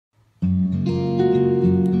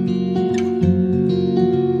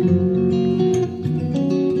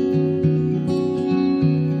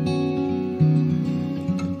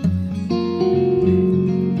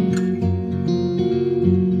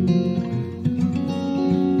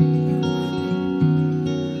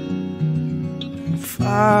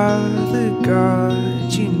Father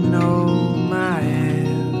God, you know my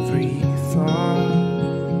every thought,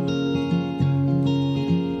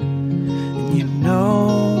 and you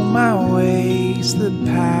know my ways, the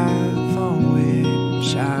path on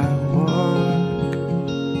which I walk,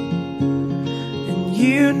 and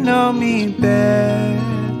you know me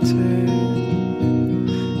better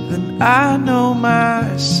than I know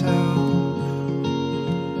myself.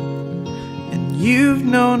 You've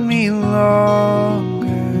known me longer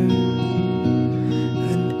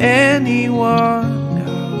than anyone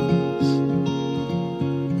else.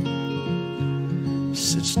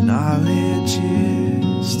 Such knowledge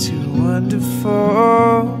is too wonderful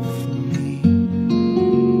for me,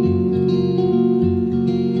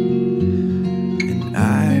 and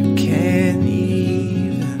I can't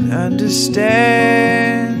even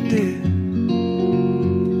understand it.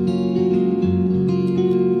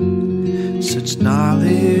 Such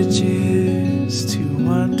knowledge is too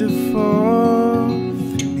wonderful for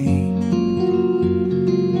me.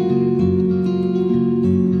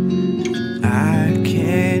 I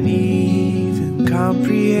can't even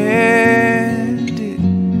comprehend it,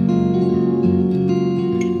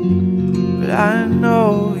 but I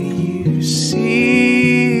know you see.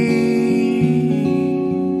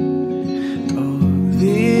 Oh,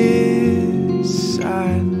 this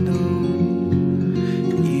I know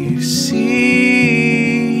you see.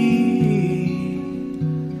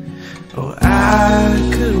 Oh, I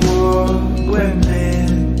could walk where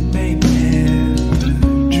men may never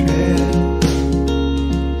tread,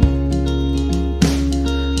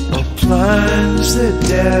 or plunge the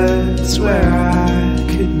depths where I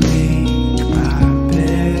could make my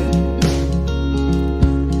bed.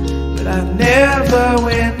 But I never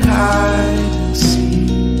went hide and seek.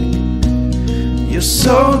 You're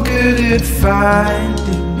so good at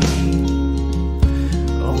finding me,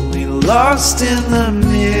 only lost in the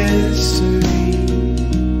mystery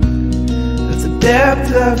of the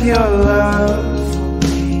depth of your love for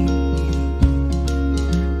me.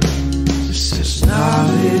 Just as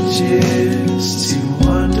knowledge is too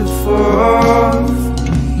wonderful for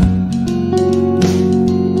me,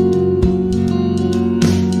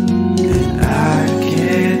 and I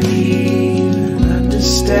can't even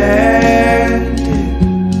understand it.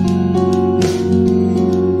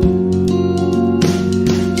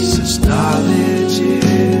 Such knowledge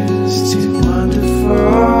is too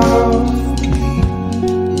wonderful for me.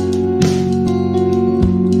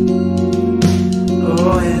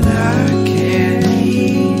 Oh, and I can't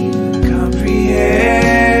even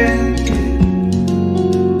comprehend it,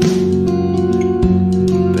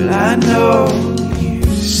 but I know you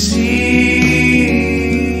see.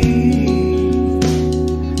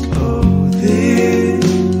 Oh,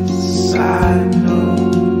 this I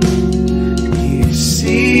know you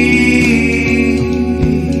see.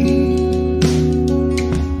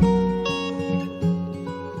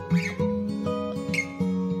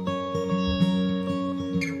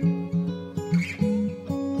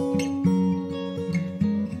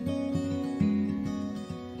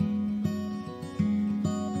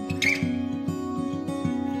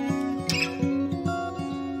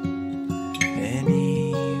 And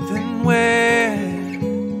even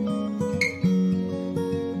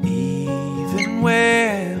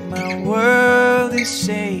where my world is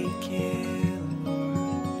shaking,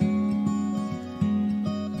 Lord,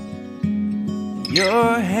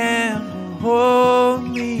 your hand will hold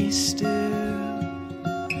me still.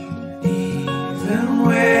 Even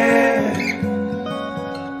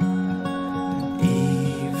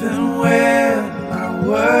where my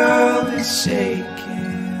world is shaking,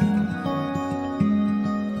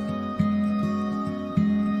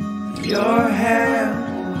 your hand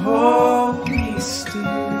will hold me still.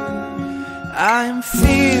 I'm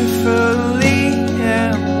fearfully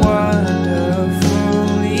and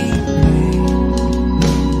wonderfully made.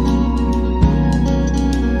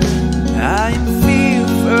 I'm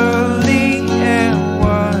fearfully and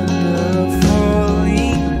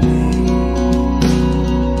wonderfully made.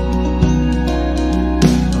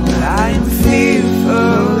 I'm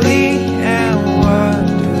fearfully and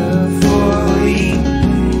wonderfully made.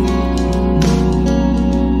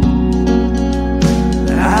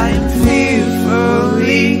 I'm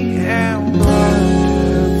fearfully and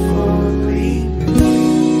wonderfully made.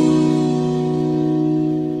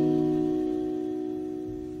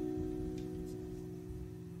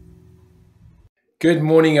 Good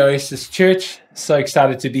morning, Oasis Church. So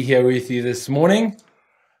excited to be here with you this morning.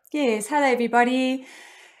 Yes, hello everybody.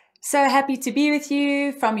 So happy to be with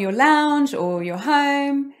you from your lounge or your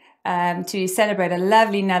home to celebrate a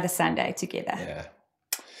lovely another Sunday together. Yeah.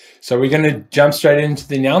 So we're going to jump straight into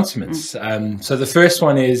the announcements. So the first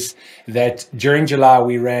one is that during July,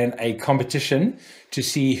 we ran a competition to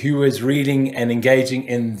see who was reading and engaging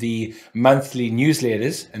in the monthly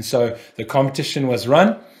newsletters. And so the competition was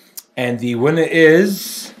run, and the winner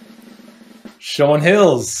is Sean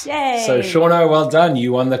Hills. Yay. So Seano, well done.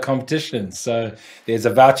 You won the competition. So there's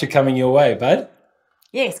a voucher coming your way, bud.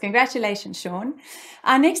 Yes, congratulations, Sean.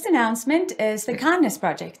 Our next announcement is the Kindness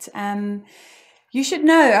Project. You should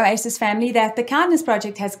know, Oasis family, that the Kindness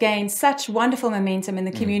Project has gained such wonderful momentum in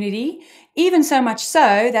the community, even so much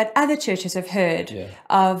so that other churches have heard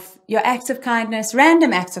of your acts of kindness,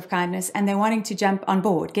 random acts of kindness, and they're wanting to jump on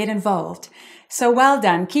board, get involved. So well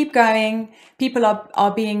done. Keep going. People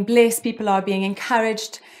are being blessed. People are being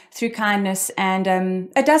encouraged through kindness, and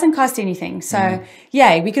it doesn't cost anything. So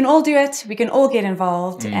yay, we can all do it. We can all get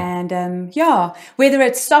involved. And whether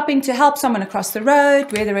it's stopping to help someone across the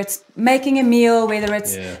road, whether it's making a meal, whether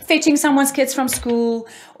it's fetching someone's kids from school,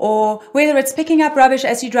 or whether it's picking up rubbish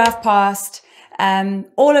as you drive past,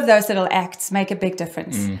 all of those little acts make a big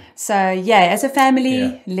difference. So as a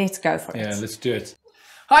family, let's go for it. Yeah, let's do it.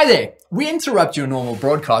 Hi there. We interrupt your normal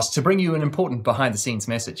broadcast to bring you an important behind-the-scenes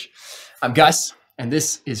message. I'm Gus, and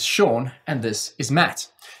this is Sean, and this is Matt.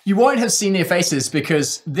 You won't have seen their faces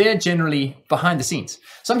because they're generally behind the scenes.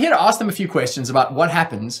 So I'm here to ask them a few questions about what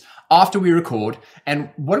happens after we record and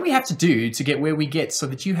what do we have to do to get where we get so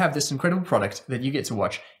that you have this incredible product that you get to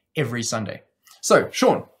watch every Sunday. So,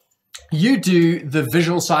 Sean, you do the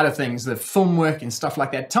visual side of things, the film work and stuff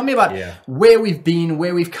like that. Tell me about where we've been,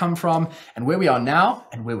 where we've come from, and where we are now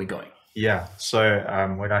and where we're going. Yeah, so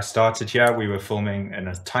when I started here, we were filming in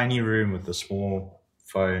a tiny room with a small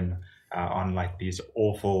phone on like these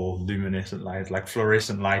awful luminescent lights, like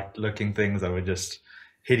fluorescent light looking things that were just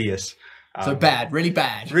hideous. So bad, really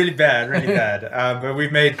bad. Really bad, really bad. But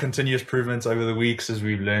we've made continuous improvements over the weeks as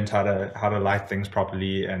we've learned how to light things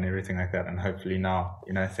properly and everything like that. And hopefully now,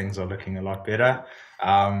 things are looking a lot better.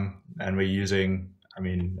 And we're using,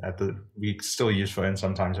 we still use phones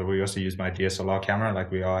sometimes, but we also use my DSLR camera like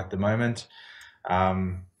we are at the moment.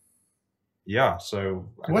 So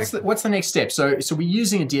what's the next step? So we're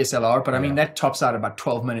using a DSLR, but I mean that tops out about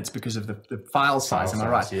 12 minutes because of the file size. Am I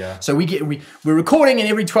right? Yeah. So we're recording, and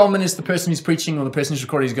every 12 minutes, the person who's preaching or the person who's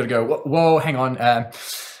recording is got to go, whoa, hang on,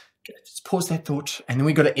 just pause that thought, and then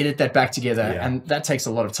we got to edit that back together, and that takes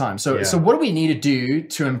a lot of time. So what do we need to do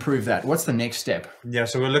to improve that? What's the next step? Yeah,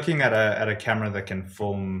 so we're looking at a camera that can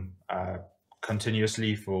film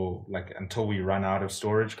continuously for until we run out of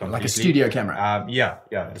storage completely. Like a studio camera.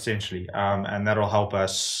 Essentially, and that'll help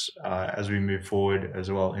us as we move forward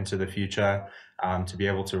as well into the future to be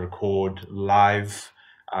able to record live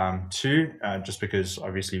too, just because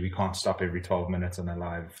obviously we can't stop every 12 minutes on a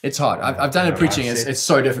live. It's hard. I've done it preaching. It's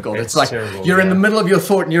so difficult. It's like terrible, you're in the middle of your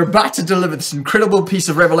thought and you're about to deliver this incredible piece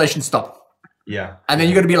of revelation. Stop. Yeah. And then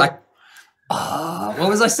you got to be like, what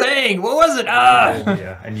was I saying? What was it?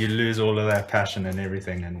 And you lose all of that passion and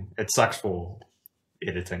everything, and it sucks for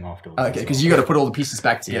editing afterwards. Okay, because you got to put all the pieces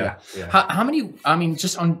back together. Yeah. How many?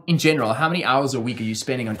 Just in general, how many hours a week are you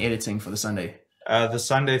spending on editing for the Sunday? The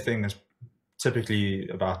Sunday thing is typically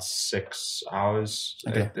about 6 hours.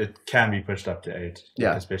 Okay. It can be pushed up to 8.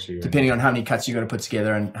 Yeah, especially depending on how many cuts you got to put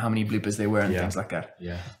together and how many bloopers there were and things like that.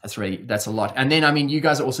 Yeah, that's a lot. And then you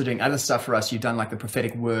guys are also doing other stuff for us. You've done like the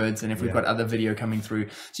prophetic words, and if we've got other video coming through,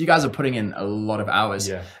 so you guys are putting in a lot of hours.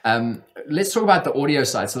 Let's talk about the audio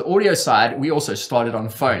side. So the audio side, we also started on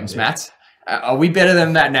phones. Matt, are we better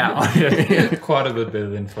than that now? Quite a bit better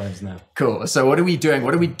than phones now. Cool. So what are we doing?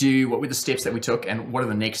 What do we do? What were the steps that we took, and what are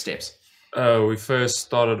the next steps? We first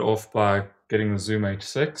started off by getting the Zoom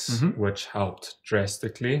H6, which helped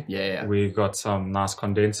drastically. Yeah. We got some nice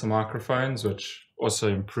condenser microphones, which also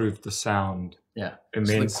improved the sound. Yeah,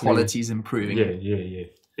 immensely. So the quality's improving. Yeah.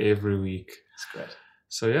 Every week. That's great.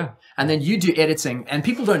 So yeah. And then you do editing, and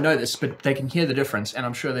people don't know this, but they can hear the difference, and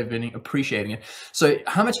I'm sure they've been appreciating it. So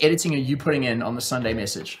how much editing are you putting in on the Sunday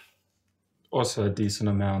message? Also a decent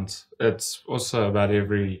amount. It's also about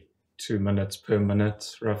every 2 minutes per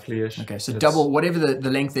minute, roughly-ish. Okay, so double whatever the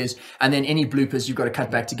length is, and then any bloopers you've got to cut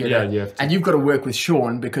back together. Yeah, and you've got to work with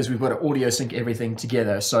Sean because we've got to audio sync everything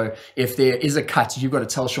together. So if there is a cut, you've got to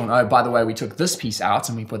tell Sean, oh, by the way, we took this piece out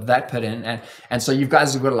and we put that bit in, and so you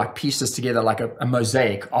guys have got to like piece this together like a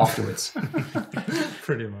mosaic afterwards.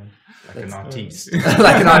 Pretty much. Like an artiste.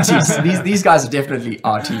 Like an artiste. These guys are definitely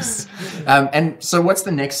artists. And so what's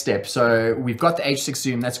the next step? So we've got the H6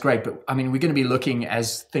 Zoom. That's great. But we're going to be looking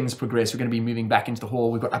as things progress. We're going to be moving back into the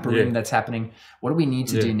hall. We've got upper room that's happening. What do we need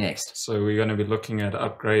to do next? So we're going to be looking at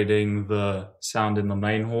upgrading the sound in the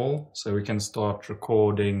main hall so we can start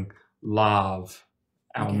recording live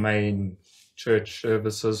our main church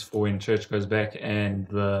services for when church goes back, and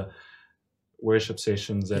the worship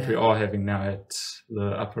sessions that we are having now at the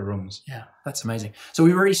upper rooms. Yeah, that's amazing. So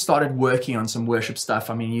we've already started working on some worship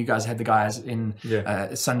stuff. I mean, you guys had the guys in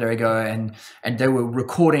Sunday ago, and they were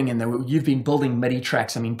recording, and you've been building MIDI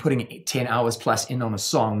tracks. I mean, putting 10 hours plus in on a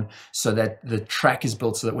song so that the track is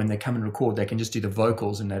built so that when they come and record, they can just do the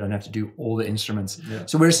vocals and they don't have to do all the instruments. Yeah.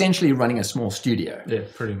 So we're essentially running a small studio. Yeah,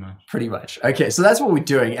 pretty much. Pretty much. Okay, so that's what we're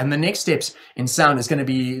doing. And the next steps in sound is going to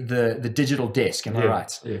be the digital desk. Am I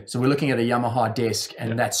right? Yeah. So we're looking at a Yamaha desk,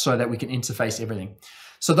 and that's so that we can interface everything.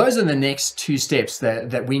 So those are the next two steps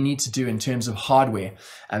that we need to do in terms of hardware.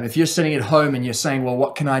 If you're sitting at home and you're saying, well,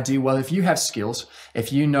 what can I do? Well, if you have skills,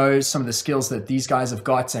 if you know some of the skills that these guys have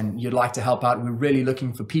got and you'd like to help out, we're really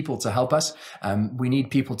looking for people to help us. We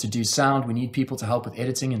need people to do sound. We need people to help with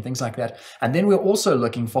editing and things like that. And then we're also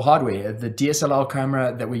looking for hardware. The DSLR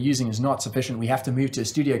camera that we're using is not sufficient. We have to move to a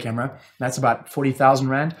studio camera. That's about 40,000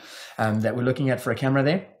 Rand that we're looking at for a camera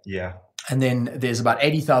there. Yeah. And then there's about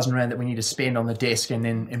 80,000 Rand that we need to spend on the desk, and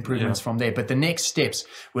then improvements from there. But the next steps,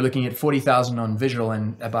 we're looking at 40,000 on visual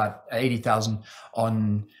and about 80,000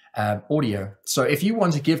 on audio. So if you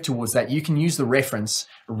want to give towards that, you can use the reference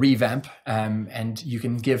revamp, and you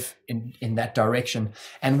can give in that direction.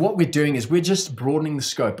 And what we're doing is we're just broadening the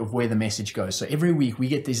scope of where the message goes. So every week we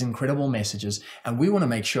get these incredible messages, and we want to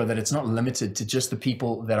make sure that it's not limited to just the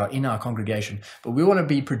people that are in our congregation, but we want to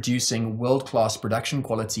be producing world-class production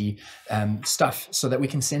quality stuff so that we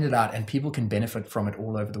can send it out and people can benefit from it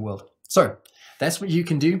all over the world. So that's what you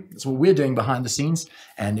can do. That's what we're doing behind the scenes.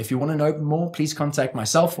 And if you want to know more, please contact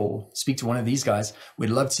myself or speak to one of these guys. We'd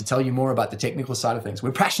love to tell you more about the technical side of things.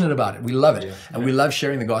 We're passionate about it. We love it. And we love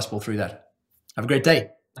sharing the gospel through that. Have a great day.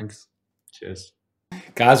 Thanks. Cheers.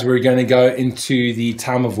 Guys, we're going to go into the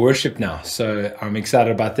time of worship now. So I'm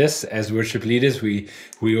excited about this. As worship leaders, we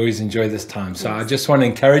always enjoy this time. So I just want to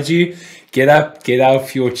encourage you, get up, get out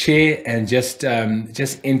of your chair, and just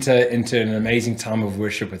enter into an amazing time of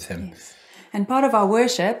worship with him. Yes. And part of our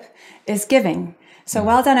worship is giving. So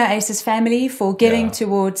well done, Oasis family, for giving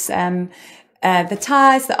towards the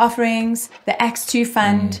tithes, the offerings, the Acts 2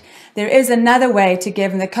 fund. There is another way to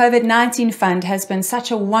give, and the COVID-19 fund has been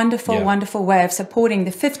such a wonderful, wonderful way of supporting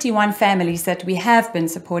the 51 families that we have been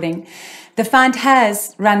supporting. The fund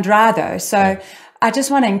has run dry though, so I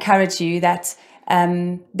just want to encourage you that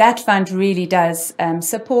that fund really does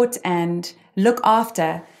support and look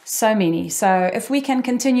after so many. So if we can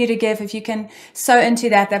continue to give, if you can sow into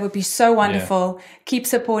that, that would be so wonderful. Yeah. Keep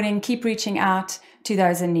supporting, keep reaching out to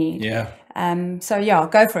those in need. Yeah. So yeah,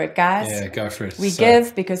 go for it, guys. Yeah, go for it. We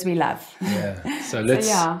give because we love. Yeah. So let's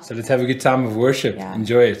have a good time of worship. Yeah.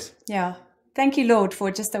 Enjoy it. Yeah. Thank you, Lord,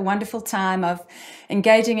 for just a wonderful time of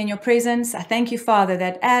engaging in your presence. I thank you, Father,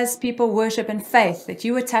 that as people worship in faith, that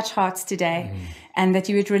you would touch hearts today and that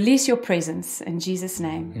you would release your presence in Jesus'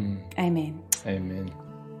 name. Amen. Amen.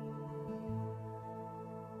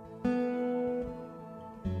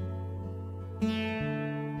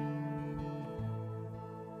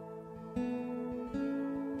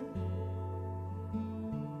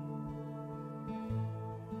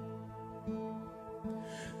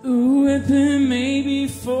 A weapon may be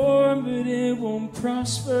formed, but it won't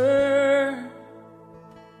prosper.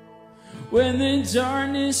 When the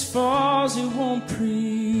darkness falls, it won't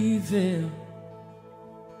prevail.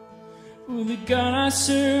 For the God I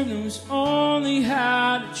serve knows only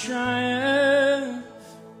how to triumph.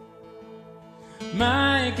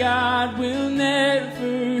 My God will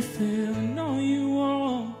never fail. No, you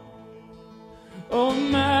won't. Oh,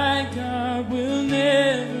 my God will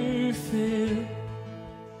never fail.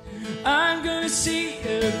 I'm gonna see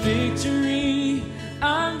a victory.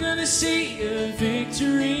 I'm gonna see a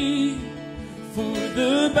victory. For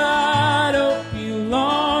the battle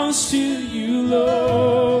belongs to you,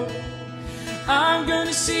 Lord. I'm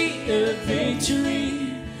gonna see a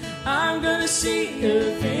victory. I'm gonna see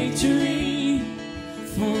a victory.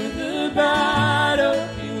 For the battle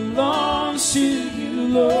belongs to you,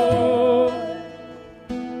 Lord.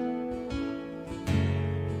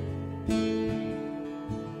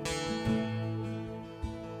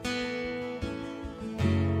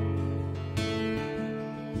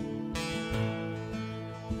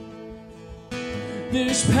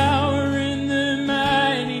 There's power in the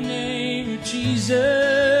mighty name of Jesus.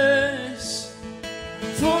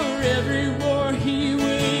 For every war he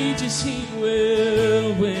wages, he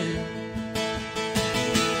will win.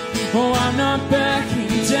 Oh, I'm not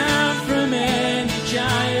backing down from any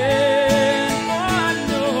giant. Oh,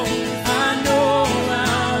 I know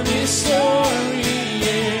how this story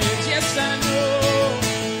ends.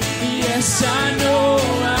 Yes, I know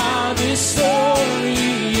how this story ends.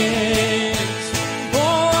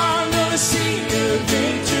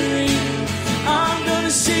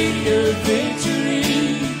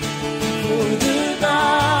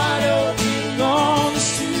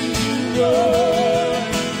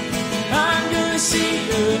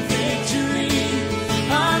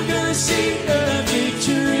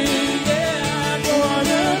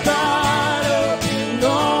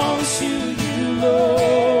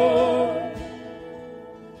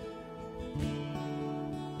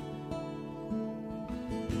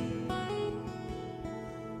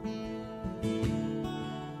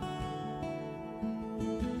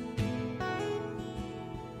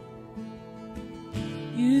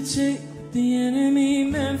 You take what the enemy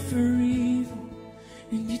meant for evil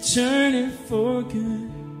and you turn it for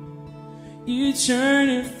good. You turn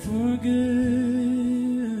it for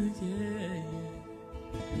good, yeah,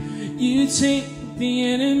 yeah. You take what the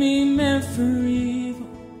enemy meant for evil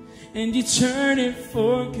and you turn it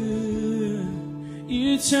for good.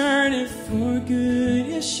 You turn it for good,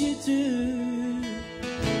 yes you do.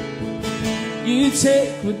 You take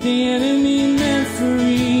what the enemy meant for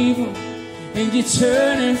evil and you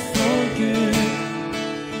turn it for good.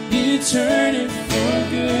 You turn it for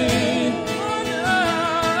good. Oh, no,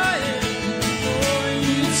 yeah. Oh,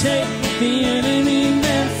 you take what the enemy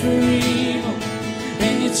meant for evil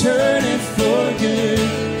and you turn it for good.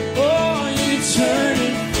 Oh, you turn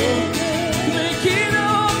it for good. Make it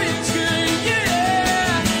all into good,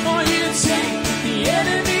 yeah. Oh, you take what the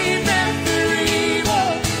enemy meant for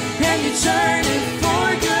evil and you turn it for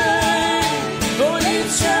good. Oh, you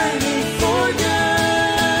turn it for good.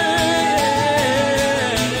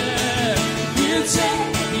 You take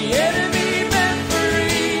the enemy meant for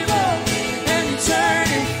evil and you turn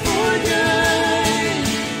it for good.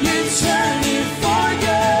 You turn it for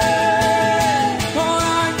good. Oh,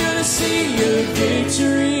 I'm gonna see a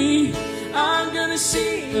victory. I'm gonna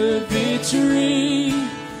see a victory.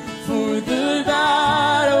 For the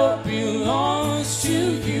battle belongs to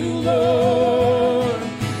you, Lord.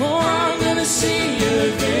 Oh, I'm gonna see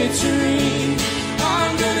a victory.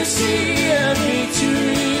 I'm gonna see a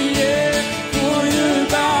victory, yeah. For the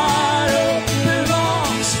battle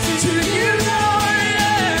belongs to you, Lord,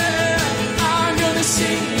 yeah. I'm gonna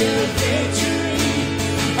see a victory.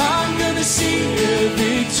 I'm gonna see a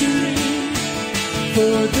victory.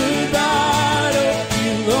 For the battle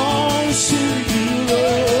belongs to you,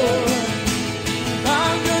 Lord.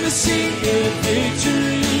 I'm gonna see a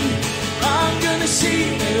victory. I'm gonna see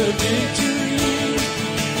a victory.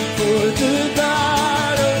 For the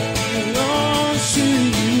battle belongs to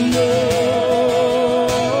you, Lord.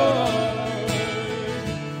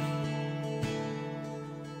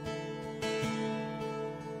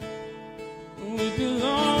 It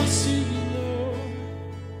belongs to you, Lord.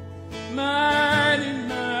 Mighty,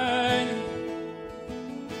 mighty,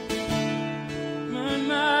 my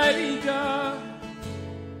mighty God.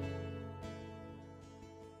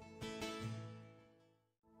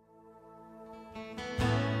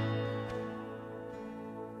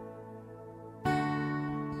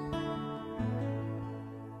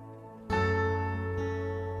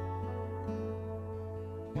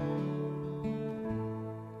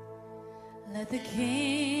 Let the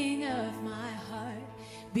king of my heart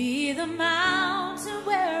be the mountain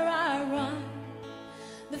where I run,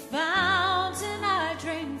 the fountain I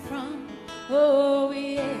drink from. Oh,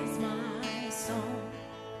 he is my song.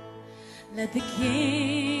 Let the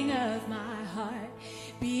king of my heart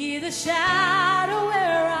be the shadow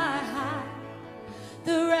where I hide,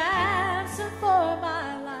 the ransom for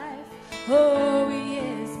my life. Oh, he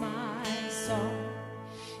is my song.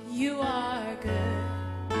 You are good.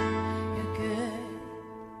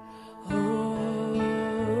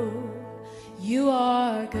 You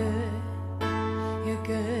are good, you're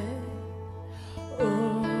good,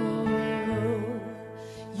 oh,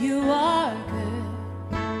 you are good,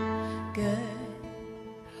 good,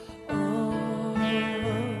 oh,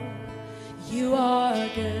 you are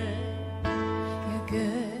good, you're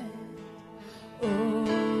good, oh,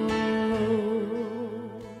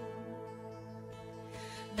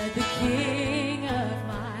 let the king of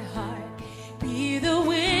my heart be the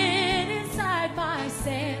wind inside my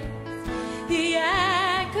sails, the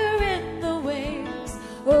anchor in the waves.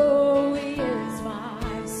 Oh, he is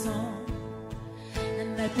my song.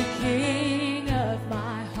 And let the king of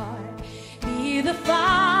my heart be the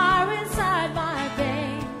fire inside my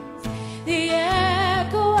veins, the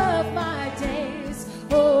echo of my days.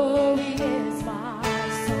 Oh, he is my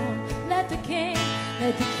song. Let the king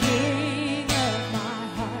of my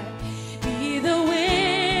heart be the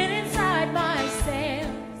wind inside my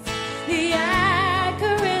sails, the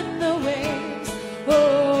anchor in the waves.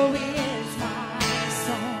 Oh, he is my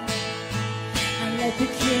song. And let the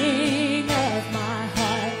king of my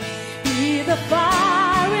heart be the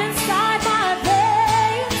fire inside my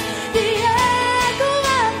veins, the echo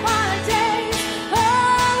of my days.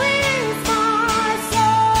 Oh, he is my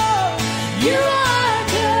song. You are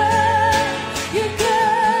good, you're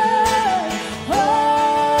good.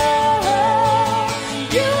 Oh,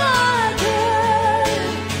 you are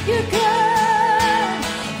good, you're good.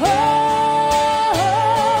 Oh,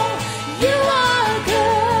 you are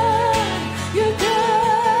good, you're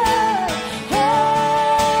good.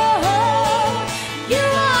 Oh, you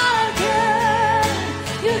are good,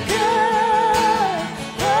 you're good.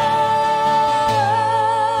 Oh,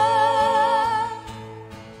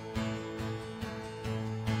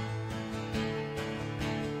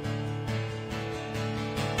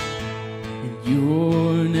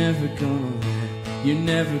 You're never gonna let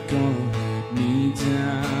me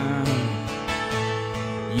down.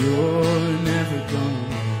 You're never gonna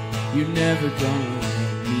let me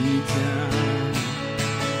down.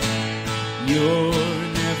 You're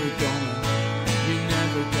never gonna let me down.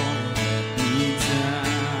 You're never gonna let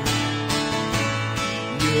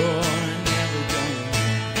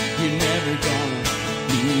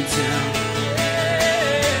me down.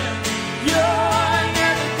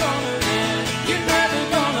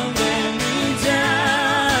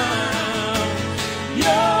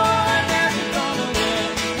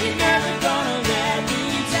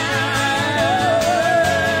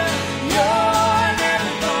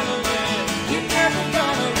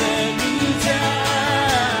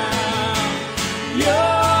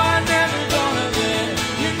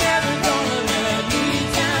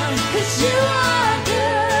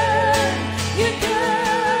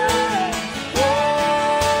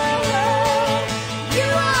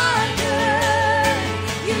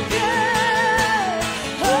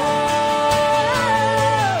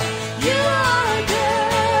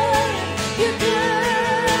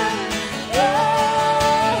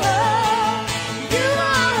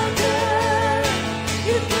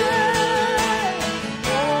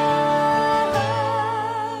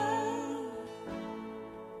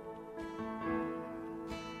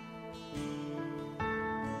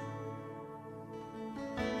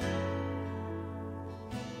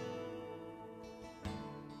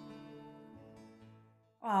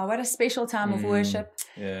 Wow, what a special time of worship.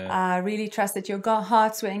 Yeah. I really trust that your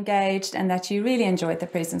hearts were engaged and that you really enjoyed the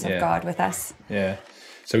presence of God with us. Yeah.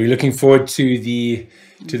 So we're looking forward to the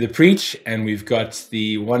preach, and we've got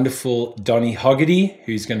the wonderful Doni Hogarty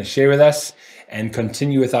who's going to share with us and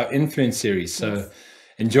continue with our influence series. So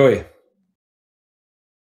enjoy.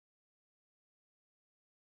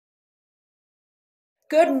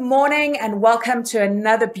 Good morning and welcome to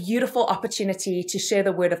another beautiful opportunity to share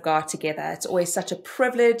the word of God together. It's always such a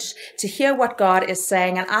privilege to hear what God is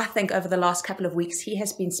saying. And I think over the last couple of weeks, he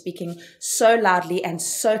has been speaking so loudly and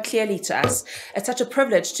so clearly to us. It's such a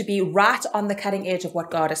privilege to be right on the cutting edge of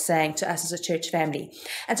what God is saying to us as a church family.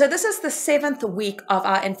 And so this is the 7th week of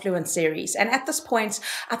our influence series. And at this point,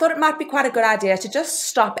 I thought it might be quite a good idea to just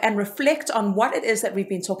stop and reflect on what it is that we've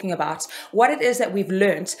been talking about, what it is that we've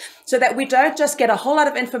learned, so that we don't just get a whole lot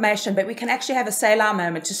of information, but we can actually have a Selah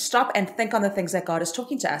moment to stop and think on the things that God is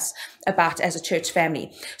talking to us about as a church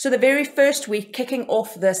family. So the very first week kicking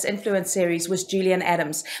off this influence series was Julian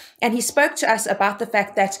Adams, and he spoke to us about the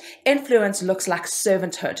fact that influence looks like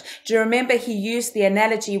servanthood. Do you remember he used the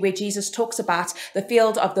analogy where Jesus talks about the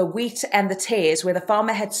field of the wheat and the tares, where the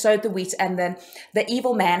farmer had sowed the wheat and then the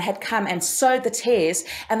evil man had come and sowed the tares,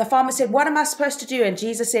 and the farmer said, "What am I supposed to do?" And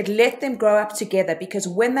Jesus said, "Let them grow up together, because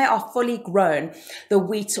when they are fully grown, the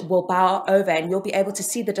wheat will bow over and you'll be able to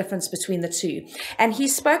see the difference between the two." And he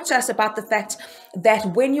spoke to us about the fact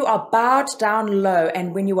that when you are bowed down low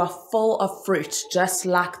and when you are full of fruit, just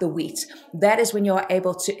like the wheat, that is when you are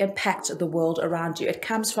able to impact the world around you. It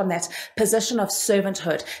comes from that position of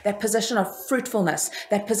servanthood, that position of fruitfulness,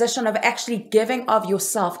 that position of actually giving of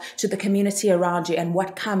yourself to the community around you, and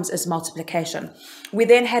what comes is multiplication. We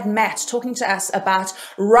then had Matt talking to us about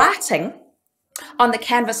writing on the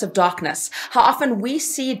canvas of darkness. How often we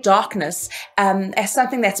see darkness as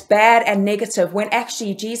something that's bad and negative, when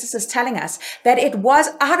actually Jesus is telling us that it was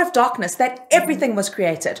out of darkness that everything was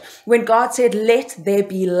created. When God said, "Let there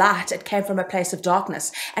be light," it came from a place of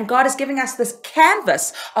darkness. And God is giving us this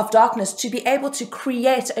canvas of darkness to be able to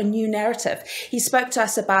create a new narrative. He spoke to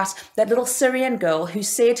us about that little Syrian girl who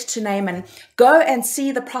said to Naaman, "Go and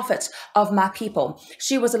see the prophet of my people."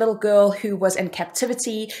 She was a little girl who was in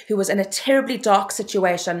captivity, who was in a terribly dark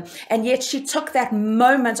situation, and yet she took that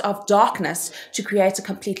moment of darkness to create a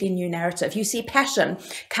completely new narrative. You see, passion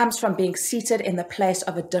comes from being seated in the place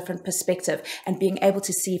of a different perspective and being able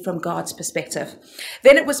to see from God's perspective.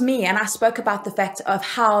 Then it was me, and I spoke about the fact of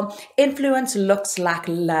how influence looks like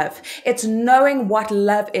love. It's knowing what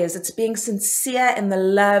love is. It's being sincere in the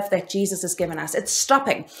love that Jesus has given us. It's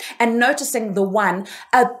stopping and noticing the one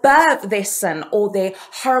above their sin or their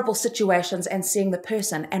horrible situations and seeing the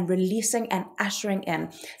person and releasing and ushering in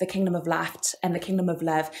the kingdom of light and the kingdom of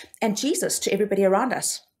love and Jesus to everybody around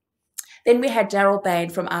us. Then we had Daryl Bain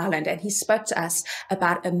from Ireland, and he spoke to us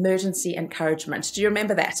about emergency encouragement. Do you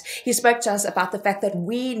remember that? He spoke to us about the fact that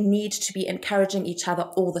we need to be encouraging each other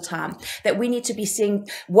all the time, that we need to be seeing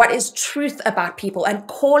what is truth about people and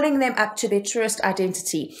calling them up to their truest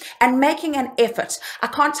identity and making an effort. I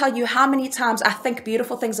can't tell you how many times I think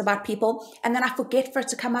beautiful things about people and then I forget for it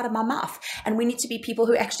to come out of my mouth. And we need to be people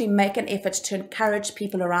who actually make an effort to encourage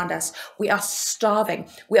people around us. We are starving.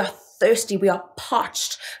 We are thirsty. We are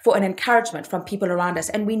parched for an encouragement from people around us,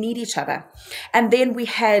 and we need each other. And then we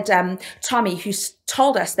had Tommy, who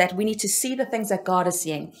told us that we need to see the things that God is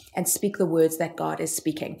seeing and speak the words that God is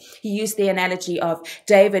speaking. He used the analogy of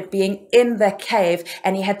David being in the cave,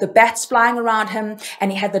 and he had the bats flying around him,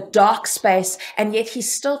 and he had the dark space, and yet he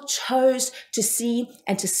still chose to see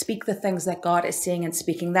and to speak the things that God is seeing and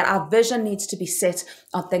speaking, that our vision needs to be set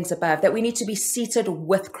on things above, that we need to be seated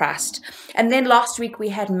with Christ. And then last week we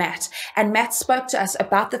had Matt, and Matt spoke to us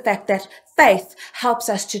about the fact that faith helps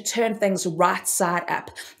us to turn things right side up,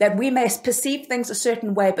 that we may perceive things a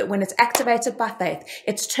certain way, but when it's activated by faith,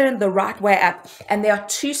 it's turned the right way up. And there are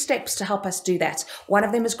 2 steps to help us do that. One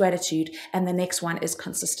of them is gratitude, and the next one is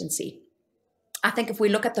consistency. I think if we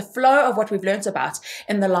look at the flow of what we've learned about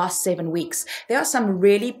in the last 7 weeks, there are some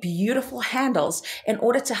really beautiful handles in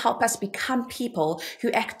order to help us become people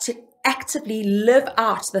who actively live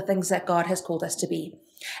out the things that God has called us to be.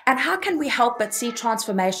 And how can we help but see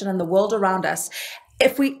transformation in the world around us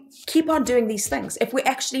if we keep on doing these things, if we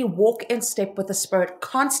actually walk in step with the Spirit,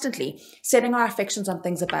 constantly setting our affections on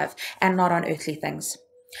things above and not on earthly things?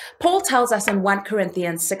 Paul tells us in 1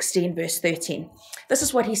 Corinthians 16 verse 13, this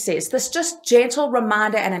is what he says, this just gentle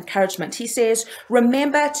reminder and encouragement. He says,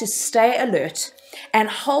 remember to stay alert and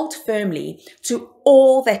hold firmly to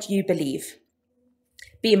all that you believe.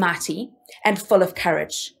 Be mighty and full of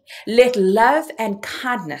courage. Let love and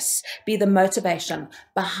kindness be the motivation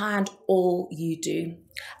behind all you do.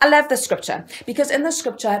 I love this scripture because in the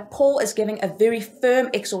scripture, Paul is giving a very firm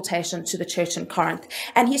exhortation to the church in Corinth,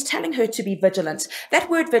 and he's telling her to be vigilant. That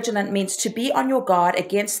word vigilant means to be on your guard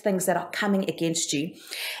against things that are coming against you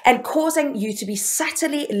and causing you to be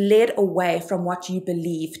subtly led away from what you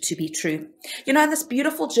believe to be true. You know, in this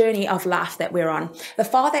beautiful journey of life that we're on, the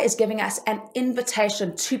Father is giving us an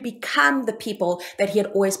invitation to become the people that he had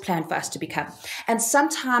always planned for us to become. And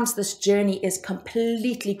sometimes this journey is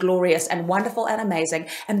completely glorious and wonderful and amazing,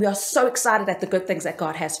 and we are so excited at the good things that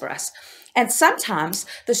God has for us. And sometimes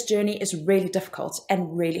this journey is really difficult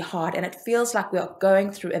and really hard, and it feels like we are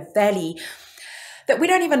going through a valley that we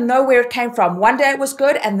don't even know where it came from. One day it was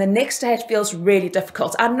good, and the next day it feels really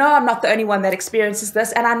difficult. I know I'm not the only one that experiences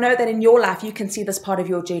this, and I know that in your life you can see this part of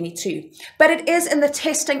your journey too. But it is in the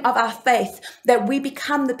testing of our faith that we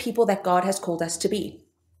become the people that God has called us to be.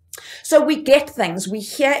 So we get things, we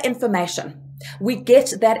hear information. We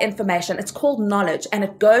get that information. It's called knowledge, and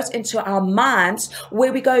it goes into our minds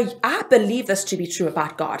where we go, I believe this to be true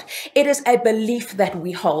about God. It is a belief that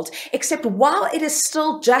we hold, except while it is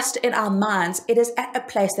still just in our minds, it is at a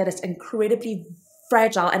place that is incredibly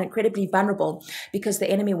fragile and incredibly vulnerable because the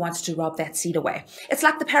enemy wants to rob that seed away. It's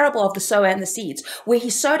like the parable of the sower and the seeds, where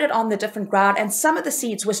he sowed it on the different ground, and some of the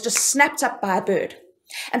seeds was just snapped up by a bird.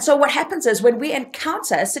 And so what happens is when we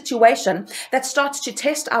encounter a situation that starts to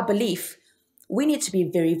test our belief, we need to be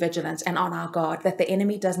very vigilant and on our guard that the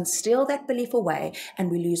enemy doesn't steal that belief away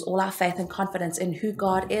and we lose all our faith and confidence in who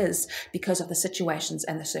God is because of the situations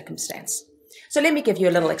and the circumstance. So let me give you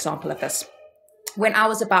a little example of this. When I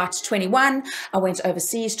was about 21, I went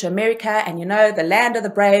overseas to America, and you know, the land of the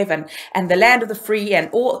brave and the land of the free, and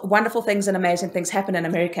all wonderful things and amazing things happen in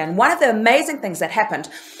America. And one of the amazing things that happened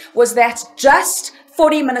was that just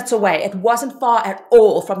 40 minutes away, it wasn't far at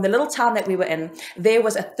all from the little town that we were in, there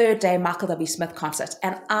was a third day Michael W. Smith concert,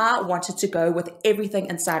 and I wanted to go with everything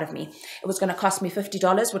inside of me. It was going to cost me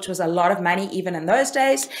 $50, which was a lot of money even in those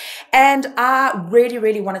days, and I really,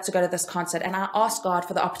 really wanted to go to this concert, and I asked God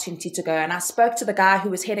for the opportunity to go, and I spoke to the guy who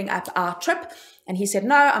was heading up our trip, and he said,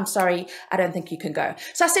 no, I'm sorry, I don't think you can go.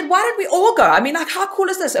 So I said, why don't we all go? I mean, like, how cool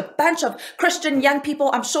is this? A bunch of Christian young people,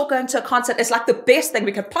 I'm sure going to a concert is like the best thing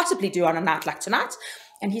we could possibly do on a night like tonight.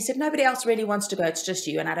 And he said, nobody else really wants to go. It's just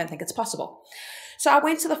you, and I don't think it's possible. So I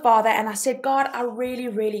went to the Father and I said, God, I really,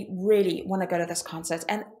 really, really want to go to this concert.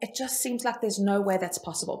 And it just seems like there's no way that's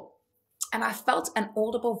possible. And I felt an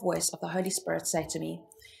audible voice of the Holy Spirit say to me,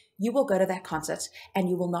 you will go to that concert and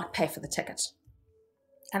you will not pay for the ticket.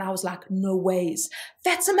 And I was like, no ways.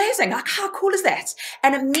 That's amazing. Like, how cool is that?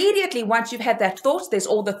 And immediately, once you've had that thought, there's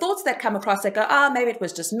all the thoughts that come across that go, maybe it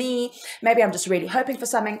was just me. Maybe I'm just really hoping for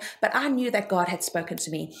something. But I knew that God had spoken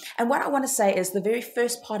to me. And what I want to say is the very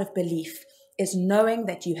first part of belief is knowing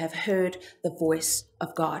that you have heard the voice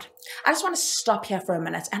of God. I just want to stop here for a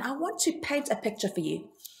minute, and I want to paint a picture for you.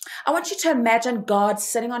 I want you to imagine God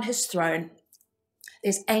sitting on his throne.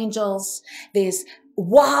 There's angels, there's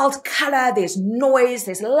wild color, there's noise,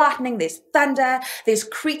 there's lightning, there's thunder, there's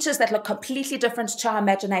creatures that look completely different to our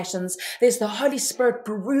imaginations. There's the Holy Spirit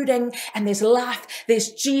brooding, and there's life,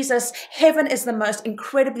 there's Jesus. Heaven is the most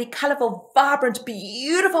incredibly colorful, vibrant,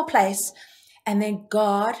 beautiful place. And then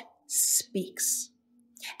God speaks.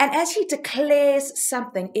 And as he declares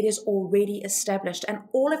something, it is already established. And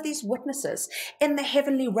all of these witnesses in the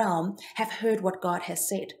heavenly realm have heard what God has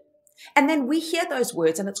said. And then we hear those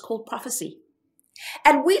words, and it's called prophecy.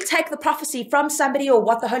 And we take the prophecy from somebody or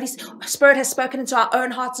what the Holy Spirit has spoken into our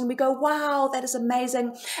own hearts, and we go, wow, that is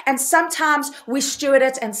amazing. And sometimes we steward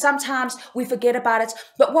it, and sometimes we forget about it.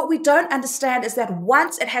 But what we don't understand is that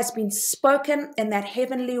once it has been spoken in that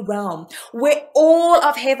heavenly realm, where all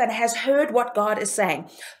of heaven has heard what God is saying,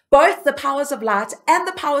 both the powers of light and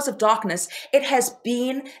the powers of darkness, it has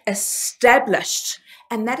been established.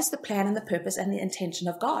 And that is the plan and the purpose and the intention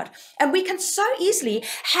of God. And we can so easily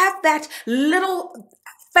have that little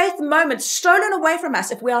faith moment stolen away from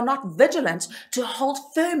us if we are not vigilant to hold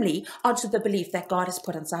firmly onto the belief that God has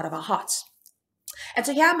put inside of our hearts. And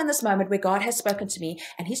so here I'm in this moment where God has spoken to me,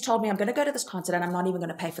 and he's told me I'm going to go to this concert and I'm not even going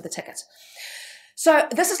to pay for the ticket. So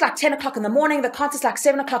this is like 10 o'clock in the morning. The concert's like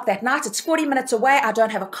 7 o'clock that night. It's 40 minutes away. I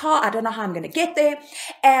don't have a car. I don't know how I'm going to get there.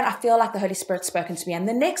 And I feel like the Holy Spirit's spoken to me. And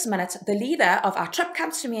the next minute, the leader of our trip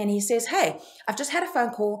comes to me and he says, hey, I've just had a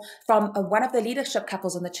phone call from one of the leadership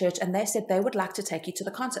couples in the church, and they said they would like to take you to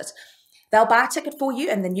the concert. They'll buy a ticket for you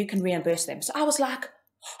and then you can reimburse them. So I was like,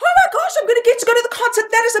 oh my gosh, I'm going to get to go to the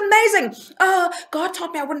concert. That is amazing. God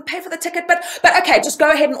told me I wouldn't pay for the ticket, but okay, just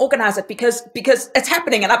go ahead and organize it because it's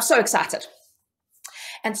happening and I'm so excited.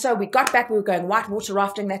 And so we got back. We were going whitewater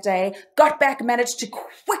rafting that day. Got back, managed to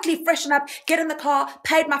quickly freshen up, get in the car,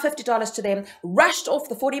 paid my $50 to them, rushed off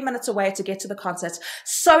the 40 minutes away to get to the concert.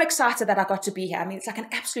 So excited that I got to be here. I mean, it's like an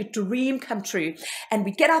absolute dream come true. And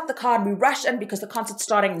we get out the car and we rush in because the concert's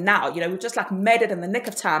starting now. You know, we've just like made it in the nick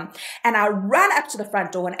of time. And I run up to the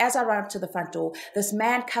front door. And as I run up to the front door, this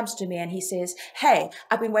man comes to me and he says, hey,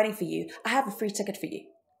 I've been waiting for you. I have a free ticket for you.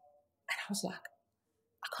 And I was like,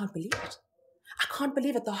 I can't believe it. I can't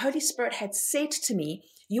believe it. The Holy Spirit had said to me,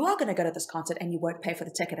 you are going to go to this concert and you won't pay for the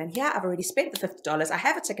ticket. And here I've already spent the $50. I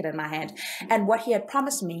have a ticket in my hand. And what he had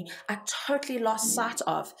promised me, I totally lost sight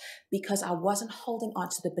of because I wasn't holding on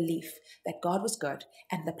to the belief that God was good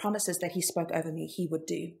and the promises that he spoke over me, he would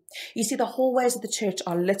do. You see, the hallways of the church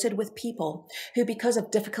are littered with people who, because of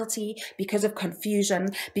difficulty, because of confusion,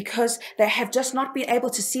 because they have just not been able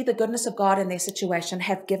to see the goodness of God in their situation,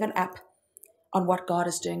 have given up on what God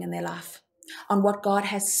is doing in their life, on what God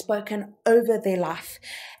has spoken over their life.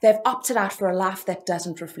 They've opted out for a life that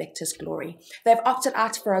doesn't reflect his glory. They've opted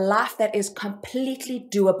out for a life that is completely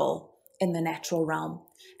doable in the natural realm.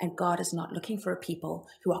 And God is not looking for a people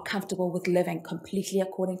who are comfortable with living completely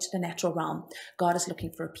according to the natural realm. God is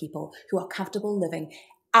looking for a people who are comfortable living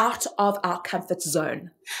out of our comfort zone,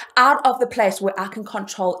 out of the place where I can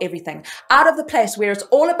control everything, out of the place where it's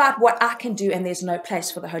all about what I can do and there's no place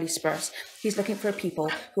for the Holy Spirit. He's looking for a people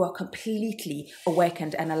who are completely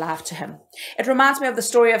awakened and alive to him. It reminds me of the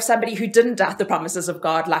story of somebody who didn't doubt the promises of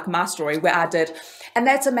God, like my story where I did. And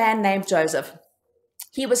that's a man named Joseph.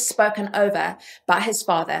 He was spoken over by his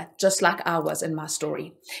father, just like I was in my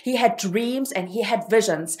story. He had dreams and he had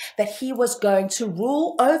visions that he was going to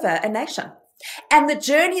rule over a nation. And the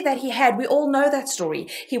journey that he had, we all know that story.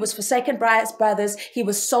 He was forsaken by his brothers. He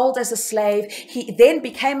was sold as a slave. He then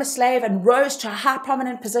became a slave and rose to a high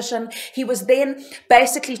prominent position. He was then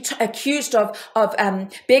basically accused of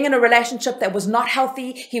being in a relationship that was not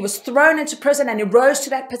healthy. He was thrown into prison and he rose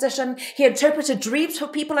to that position. He interpreted dreams for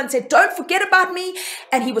people and said, don't forget about me.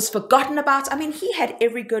 And he was forgotten about. I mean, he had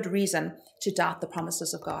every good reason to doubt the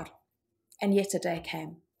promises of God. And yet a day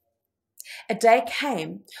came. A day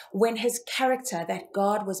came when his character that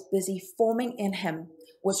God was busy forming in him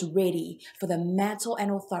was ready for the mantle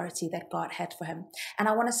and authority that God had for him. And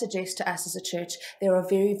I want to suggest to us as a church, there are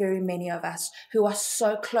very, very many of us who are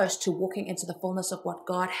so close to walking into the fullness of what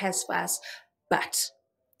God has for us, but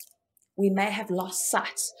we may have lost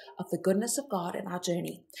sight of the goodness of God in our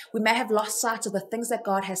journey. We may have lost sight of the things that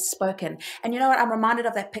God has spoken. And you know what? I'm reminded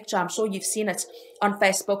of that picture. I'm sure you've seen it on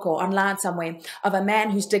Facebook or online somewhere of a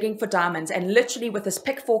man who's digging for diamonds. And literally with his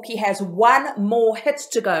pickfork, he has one more hit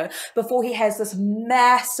to go before he has this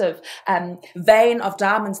massive vein of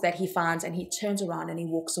diamonds that he finds. And he turns around and he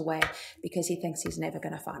walks away because he thinks he's never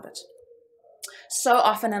going to find it. So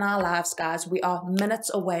often in our lives, guys, we are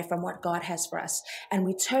minutes away from what God has for us, and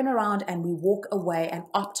we turn around and we walk away and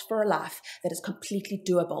opt for a life that is completely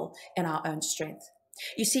doable in our own strength.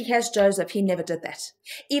 You see, here's Joseph. He never did that.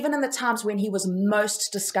 Even in the times when he was most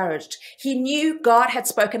discouraged, he knew God had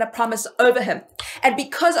spoken a promise over him. And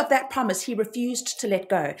because of that promise, he refused to let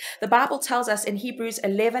go. The Bible tells us in Hebrews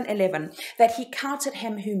 11:11 that he counted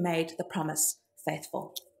him who made the promise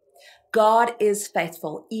faithful. God is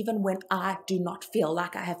faithful even when I do not feel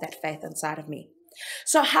like I have that faith inside of me.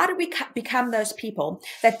 So how do we become those people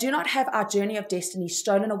that do not have our journey of destiny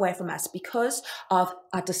stolen away from us because of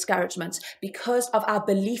our discouragement, because of our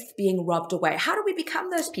belief being robbed away? How do we become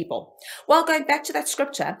those people? Well, going back to that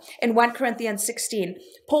scripture in 1 Corinthians 16,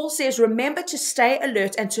 Paul says, remember to stay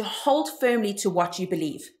alert and to hold firmly to what you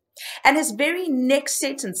believe. And his very next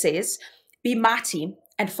sentence says, be mighty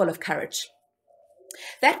and full of courage.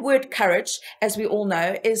 That word courage, as we all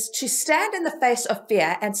know, is to stand in the face of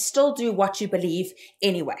fear and still do what you believe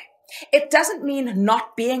anyway. It doesn't mean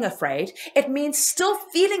not being afraid. It means still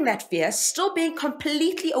feeling that fear, still being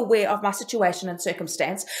completely aware of my situation and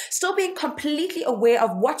circumstance, still being completely aware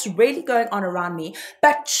of what's really going on around me,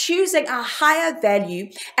 but choosing a higher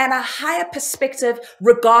value and a higher perspective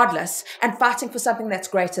regardless, and fighting for something that's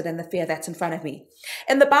greater than the fear that's in front of me.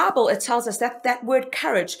 In the Bible, it tells us that that word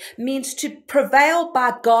courage means to prevail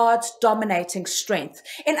by God's dominating strength.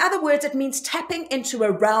 In other words, it means tapping into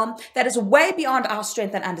a realm that is way beyond our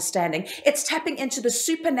strength and understanding. It's tapping into the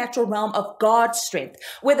supernatural realm of God's strength,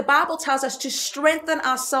 where the Bible tells us to strengthen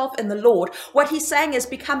ourselves in the Lord. What he's saying is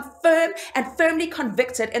become firm and firmly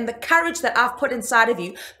convicted in the courage that I've put inside of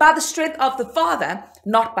you by the strength of the Father,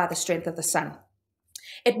 not by the strength of the Son.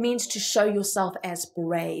 It means to show yourself as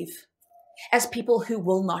brave, as people who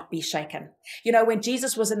will not be shaken. You know, when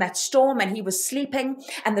Jesus was in that storm and he was sleeping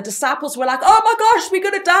and the disciples were like, oh my gosh, we're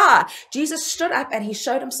going to die. Jesus stood up and he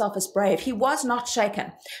showed himself as brave. He was not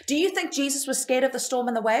shaken. Do you think Jesus was scared of the storm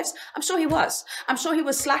and the waves? I'm sure he was. I'm sure he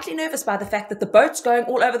was slightly nervous by the fact that the boat's going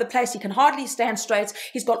all over the place. He can hardly stand straight.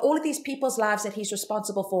 He's got all of these people's lives that he's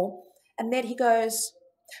responsible for. And then he goes,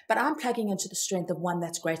 but I'm plugging into the strength of one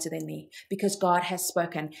that's greater than me because God has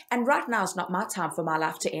spoken. And right now is not my time for my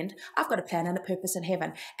life to end. I've got a plan and a purpose in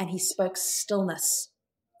heaven. And he spoke stillness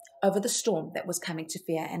over the storm that was coming to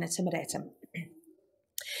fear and intimidate him.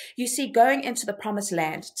 You see, going into the promised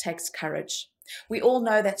land takes courage. We all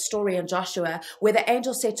know that story in Joshua where the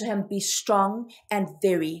angel said to him, be strong and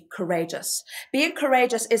very courageous. Being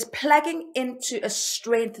courageous is plugging into a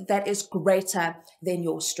strength that is greater than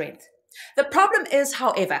your strength. The problem is,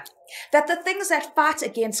 however, that the things that fight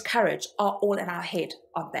against courage are all in our head,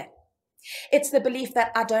 aren't they? It's the belief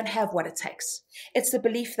that I don't have what it takes. It's the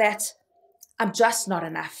belief that I'm just not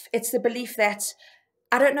enough. It's the belief that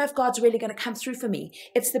I don't know if God's really going to come through for me.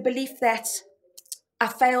 It's the belief that I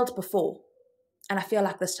failed before and I feel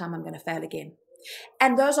like this time I'm going to fail again.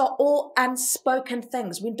 And those are all unspoken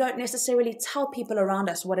things. We don't necessarily tell people around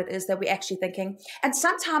us what it is that we're actually thinking. And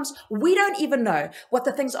sometimes we don't even know what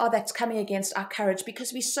the things are that's coming against our courage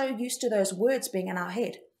because we're so used to those words being in our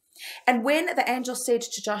head. And when the angel said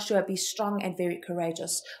to Joshua, be strong and very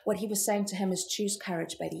courageous, what he was saying to him is choose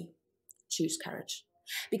courage, buddy. Choose courage.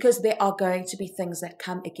 Because there are going to be things that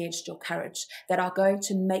come against your courage that are going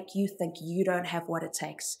to make you think you don't have what it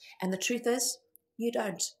takes. And the truth is, you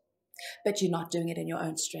don't. But you're not doing it in your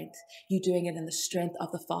own strength. You're doing it in the strength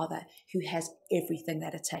of the Father who has everything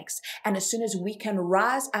that it takes. And as soon as we can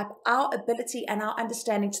rise up our ability and our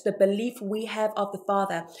understanding to the belief we have of the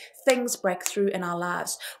Father, things break through in our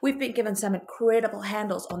lives. We've been given some incredible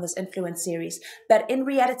handles on this influence series. But in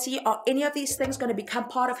reality, are any of these things going to become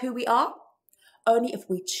part of who we are? Only if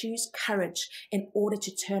we choose courage in order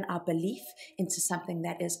to turn our belief into something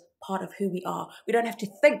that is part of who we are. We don't have to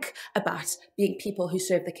think about being people who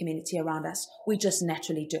serve the community around us. We just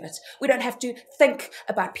naturally do it. We don't have to think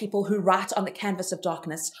about people who write on the canvas of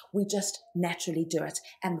darkness. We just naturally do it.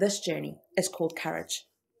 And this journey is called courage.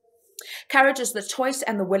 Courage is the choice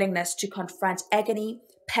and the willingness to confront agony,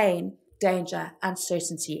 pain, danger,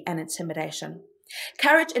 uncertainty, and intimidation.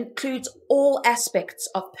 Courage includes all aspects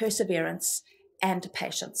of perseverance and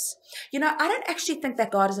patience. You know, I don't actually think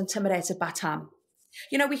that God is intimidated by time.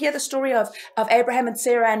 You know, we hear the story of Abraham and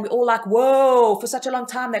Sarah and we're all like, whoa, for such a long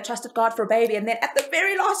time they trusted God for a baby. And then at the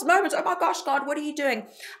very last moment, oh my gosh, God, what are you doing?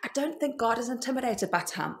 I don't think God is intimidated by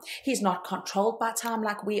time. He's not controlled by time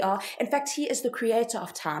like we are. In fact, he is the creator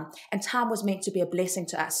of time and time was meant to be a blessing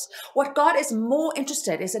to us. What God is more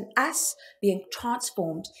interested is in us being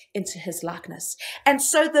transformed into his likeness. And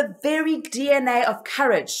so the very DNA of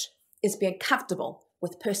courage is being comfortable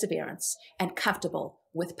with perseverance and comfortable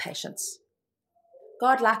with patience.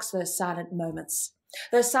 God likes those silent moments.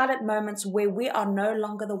 Those silent moments where we are no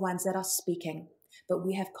longer the ones that are speaking, but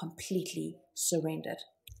we have completely surrendered.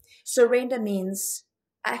 Surrender means,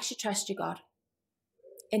 I actually trust you, God,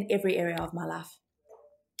 in every area of my life.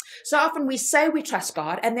 So often we say we trust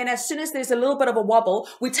God, and then as soon as there's a little bit of a wobble,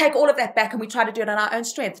 we take all of that back and we try to do it on our own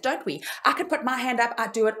strength, don't we? I can put my hand up, I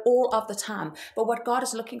do it all of the time. But what God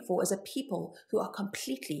is looking for is a people who are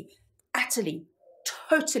completely, utterly,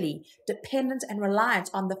 totally dependent and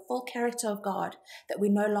reliant on the full character of God, that we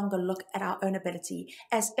no longer look at our own ability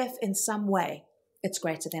as if in some way it's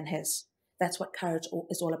greater than His. That's what courage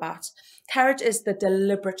is all about. Courage is the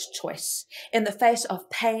deliberate choice in the face of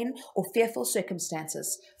pain or fearful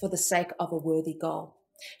circumstances for the sake of a worthy goal.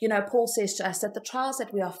 You know, Paul says to us that the trials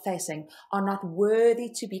that we are facing are not worthy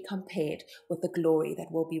to be compared with the glory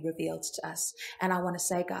that will be revealed to us. And I want to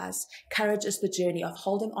say, guys, courage is the journey of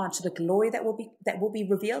holding on to the glory that will be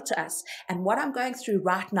revealed to us. And what I'm going through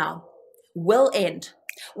right now will end.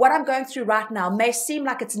 What I'm going through right now may seem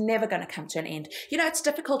like it's never going to come to an end. You know, it's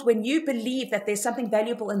difficult when you believe that there's something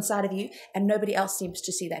valuable inside of you and nobody else seems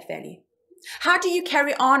to see that value. How do you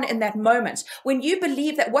carry on in that moment when you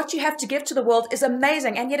believe that what you have to give to the world is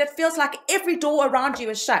amazing and yet it feels like every door around you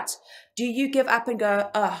is shut? Do you give up and go,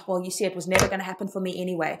 oh, well, you see, it was never going to happen for me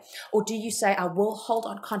anyway? Or do you say, I will hold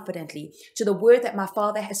on confidently to the word that my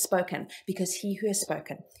Father has spoken, because He who has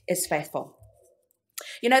spoken is faithful?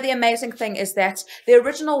 You know, the amazing thing is that the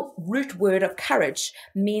original root word of courage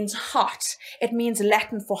means heart. It means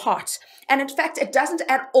Latin for heart. And in fact, it doesn't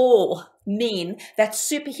at all mean that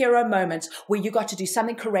superhero moment where you got to do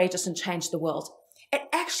something courageous and change the world. It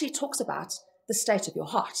actually talks about the state of your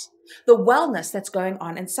heart, the wellness that's going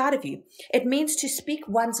on inside of you. It means to speak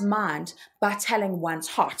one's mind by telling one's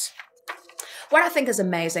heart. What I think is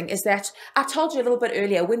amazing is that I told you a little bit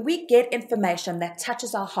earlier, when we get information that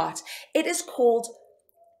touches our heart, it is called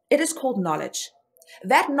knowledge.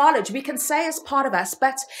 That knowledge we can say is part of us,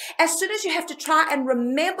 but as soon as you have to try and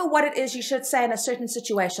remember what it is you should say in a certain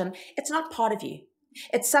situation, it's not part of you.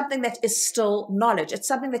 It's something that is still knowledge. It's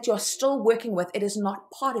something that you're still working with. It is not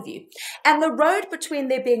part of you. And the road between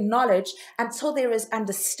there being knowledge until there is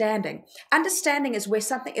understanding. Understanding is where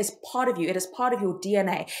something is part of you. It is part of your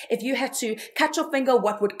DNA. If you had to cut your finger,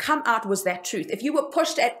 what would come out was that truth. If you were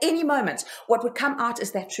pushed at any moment, what would come out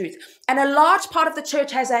is that truth. And a large part of the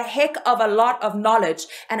church has a heck of a lot of knowledge,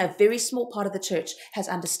 and a very small part of the church has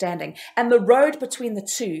understanding. And the road between the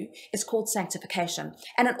two is called sanctification.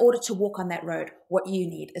 And in order to walk on that road, what you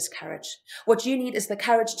need is courage. What you need is the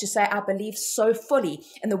courage to say, I believe so fully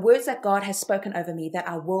in the words that God has spoken over me that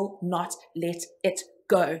I will not let it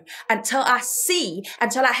go until I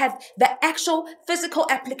have the actual physical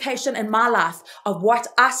application in my life of what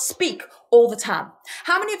I speak all the time.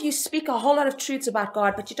 How many of you speak a whole lot of truths about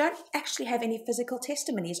God, but you don't actually have any physical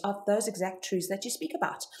testimonies of those exact truths that you speak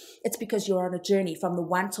about? It's because you're on a journey from the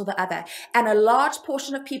one till the other. And a large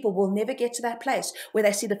portion of people will never get to that place where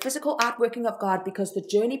they see the physical outworking of God, because the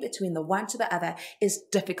journey between the one to the other is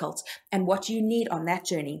difficult. And what you need on that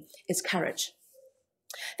journey is courage.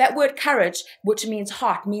 That word courage, which means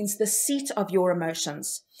heart, means the seat of your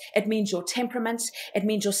emotions. It means your temperament. It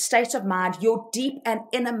means your state of mind, your deep and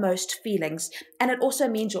innermost feelings. And it also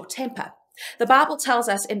means your temper. The Bible tells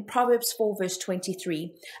us in Proverbs 4 verse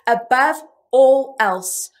 23, above all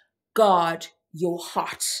else, guard your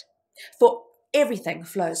heart, for everything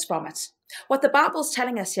flows from it. What the Bible's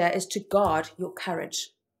telling us here is to guard your courage.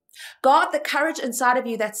 Guard the courage inside of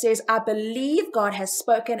you that says, I believe God has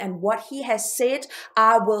spoken, and what He has said,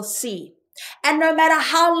 I will see. And no matter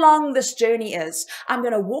how long this journey is, I'm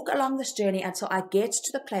going to walk along this journey until I get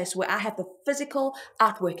to the place where I have the physical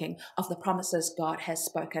outworking of the promises God has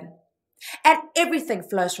spoken. And everything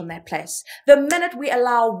flows from that place. The minute we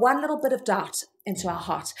allow one little bit of doubt into our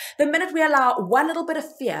heart, the minute we allow one little bit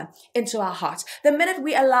of fear into our heart, the minute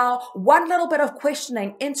we allow one little bit of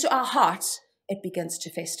questioning into our heart, it begins to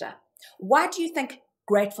fester. Why do you think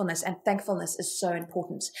gratefulness and thankfulness is so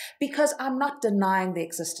important? Because I'm not denying the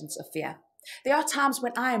existence of fear. There are times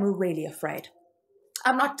when I am really afraid.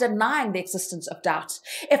 I'm not denying the existence of doubt.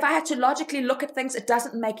 If I had to logically look at things, it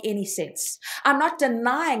doesn't make any sense. I'm not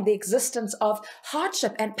denying the existence of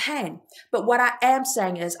hardship and pain. But what I am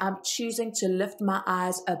saying is I'm choosing to lift my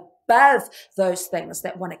eyes above those things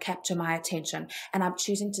that want to capture my attention. And I'm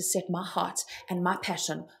choosing to set my heart and my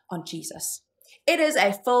passion on Jesus. It is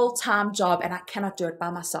a full-time job, and I cannot do it by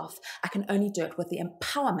myself. I can only do it with the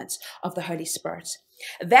empowerment of the Holy Spirit.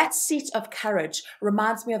 That seat of courage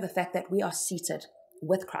reminds me of the fact that we are seated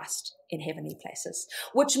with Christ in heavenly places,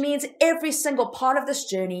 which means every single part of this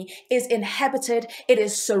journey is inhabited, it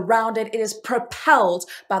is surrounded, it is propelled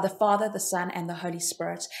by the Father, the Son, and the Holy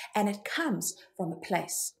Spirit, and it comes from a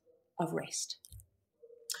place of rest.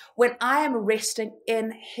 When I am resting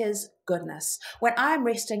in his goodness, when I am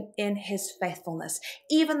resting in his faithfulness,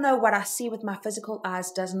 even though what I see with my physical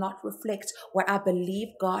eyes does not reflect what I believe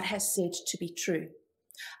God has said to be true,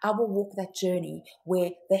 I will walk that journey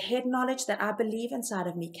where the head knowledge that I believe inside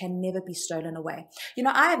of me can never be stolen away. You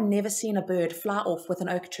know, I have never seen a bird fly off with an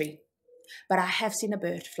oak tree, but I have seen a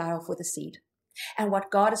bird fly off with a seed. And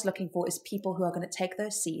what God is looking for is people who are going to take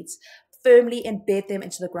those seeds, firmly embed them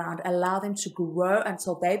into the ground, allow them to grow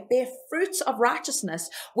until they bear fruits of righteousness,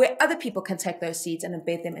 where other people can take those seeds and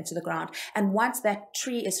embed them into the ground. And once that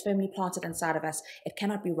tree is firmly planted inside of us, it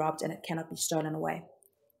cannot be robbed and it cannot be stolen away.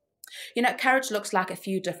 You know, courage looks like a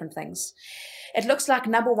few different things. It looks like,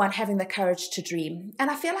 number one, having the courage to dream. And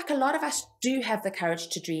I feel like a lot of us do have the courage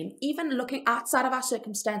to dream, even looking outside of our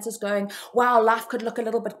circumstances, going, wow, life could look a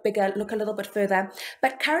little bit bigger, look a little bit further.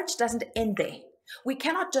 But courage doesn't end there. We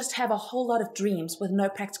cannot just have a whole lot of dreams with no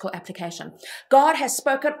practical application. God has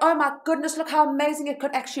spoken, oh my goodness, look how amazing it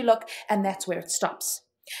could actually look. And that's where it stops.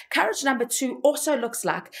 Courage number two also looks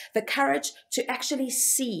like the courage to actually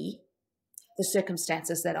see the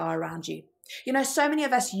circumstances that are around you. You know, so many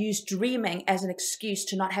of us use dreaming as an excuse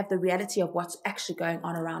to not have the reality of what's actually going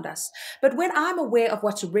on around us. But when I'm aware of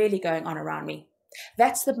what's really going on around me,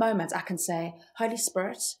 that's the moment I can say, Holy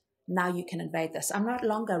Spirit, now you can invade this. I'm no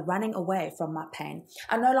longer running away from my pain.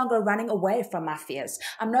 I'm no longer running away from my fears.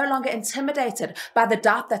 I'm no longer intimidated by the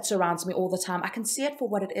doubt that surrounds me all the time. I can see it for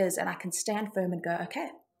what it is, and I can stand firm and go, okay,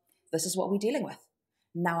 this is what we're dealing with.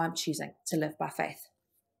 Now I'm choosing to live by faith.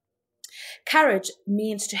 Courage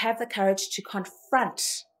means to have the courage to confront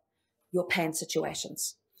your pain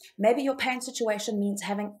situations. Maybe your pain situation means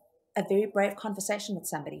having a very brave conversation with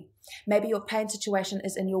somebody. Maybe your pain situation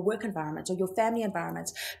is in your work environment or your family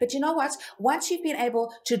environment. But you know what? Once you've been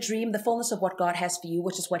able to dream the fullness of what God has for you,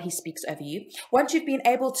 which is what he speaks over you, once you've been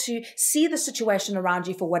able to see the situation around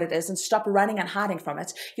you for what it is and stop running and hiding from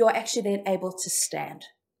it, you're actually then able to stand.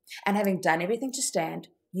 And having done everything to stand,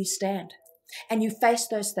 you stand. And you face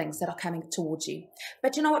those things that are coming towards you.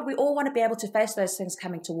 But you know what? We all want to be able to face those things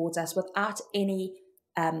coming towards us without any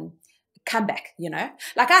comeback, you know?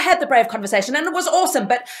 Like I had the brave conversation and it was awesome,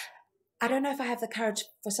 but I don't know if I have the courage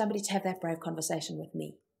for somebody to have that brave conversation with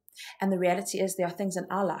me. And the reality is there are things in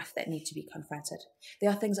our life that need to be confronted.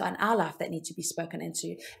 There are things in our life that need to be spoken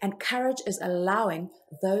into. And courage is allowing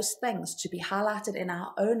those things to be highlighted in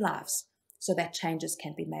our own lives, so that changes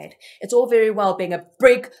can be made. It's all very well being a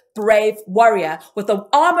big, brave warrior with the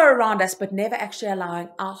armor around us, but never actually allowing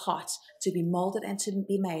our hearts to be molded and to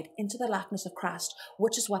be made into the likeness of Christ,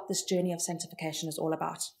 which is what this journey of sanctification is all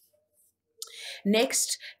about.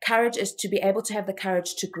 Next, courage is to be able to have the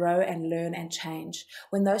courage to grow and learn and change.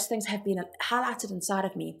 When those things have been highlighted inside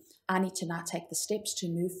of me, I need to now take the steps to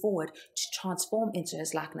move forward, to transform into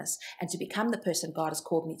his likeness and to become the person God has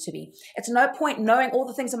called me to be. It's no point knowing all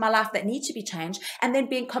the things in my life that need to be changed and then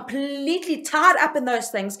being completely tied up in those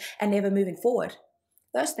things and never moving forward.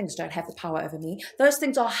 Those things don't have the power over me. Those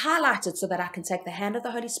things are highlighted so that I can take the hand of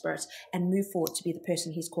the Holy Spirit and move forward to be the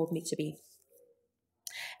person he's called me to be.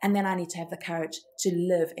 And then I need to have the courage to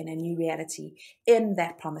live in a new reality, in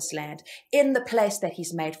that promised land, in the place that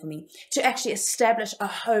he's made for me, to actually establish a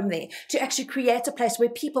home there, to actually create a place where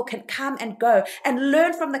people can come and go and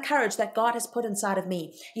learn from the courage that God has put inside of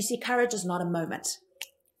me. You see, courage is not a moment.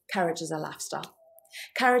 Courage is a lifestyle.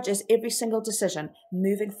 Courage is every single decision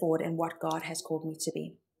moving forward in what God has called me to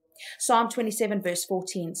be. Psalm 27 verse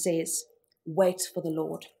 14 says, wait for the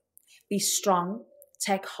Lord. Be strong,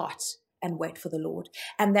 take heart, and wait for the Lord.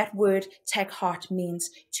 And that word, take heart,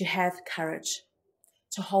 means to have courage,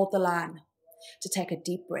 to hold the line, to take a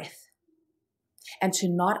deep breath, and to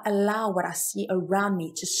not allow what I see around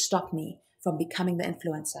me to stop me from becoming the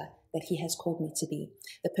influencer that he has called me to be,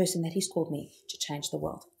 the person that he's called me to change the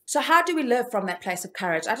world. So how do we live from that place of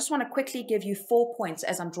courage? I just want to quickly give you 4 points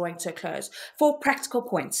as I'm drawing to a close. 4 practical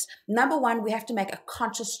points. Number 1, we have to make a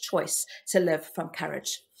conscious choice to live from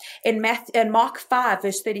courage. In Mark 5,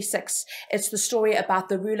 verse 36, it's the story about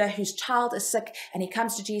the ruler whose child is sick, and he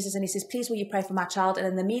comes to Jesus and he says, please will you pray for my child? And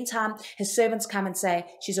in the meantime, his servants come and say,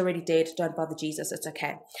 she's already dead. Don't bother Jesus. It's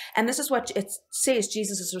okay. And this is what it says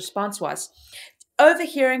Jesus' response was.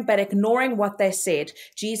 Overhearing but ignoring what they said,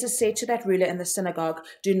 Jesus said to that ruler in the synagogue,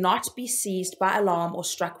 do not be seized by alarm or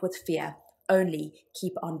struck with fear. Only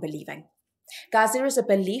keep on believing. Guys, there is a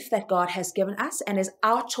belief that God has given us, and it's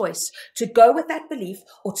our choice to go with that belief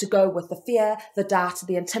or to go with the fear, the doubt,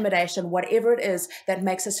 the intimidation, whatever it is that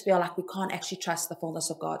makes us feel like we can't actually trust the fullness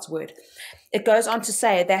of God's word. It goes on to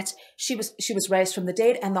say that she was raised from the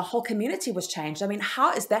dead and the whole community was changed. I mean,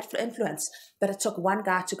 how is that for influence? But it took one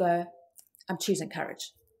guy to go, I'm choosing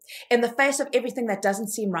courage. In the face of everything that doesn't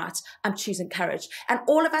seem right, I'm choosing courage. And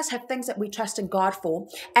all of us have things that we trust in God for.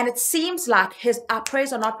 And it seems like our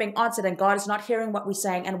prayers are not being answered and God is not hearing what we're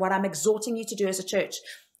saying. And what I'm exhorting you to do as a church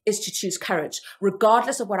is to choose courage,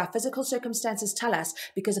 regardless of what our physical circumstances tell us,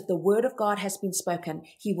 because if the word of God has been spoken,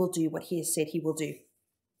 he will do what he has said he will do.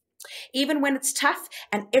 Even when it's tough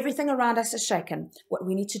and everything around us is shaken, what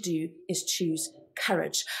we need to do is choose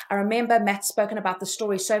courage. I remember Matt's spoken about the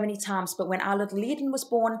story so many times, but when our little Eden was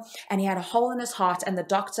born and he had a hole in his heart and the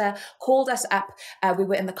doctor called us up, we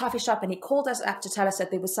were in the coffee shop and he called us up to tell us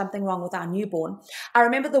that there was something wrong with our newborn. I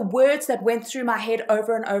remember the words that went through my head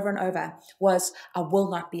over and over and over was, I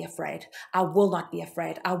will not be afraid. I will not be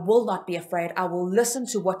afraid. I will not be afraid. I will listen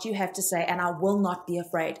to what you have to say and I will not be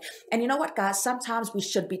afraid. And you know what, guys? Sometimes we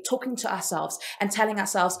should be talking to ourselves and telling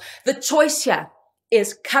ourselves, the choice here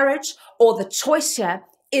is courage, or the choice here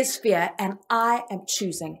is fear, and I am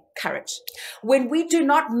choosing courage. When we do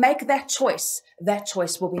not make that choice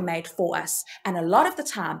will be made for us. And a lot of the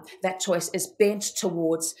time, that choice is bent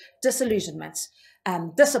towards disillusionment,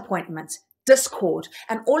 disappointment, discord,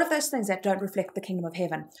 and all of those things that don't reflect the kingdom of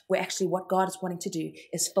heaven, where actually what God is wanting to do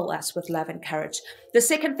is fill us with love and courage. The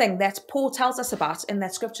second thing that Paul tells us about in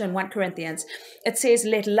that scripture in 1 Corinthians, it says,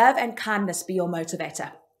 let love and kindness be your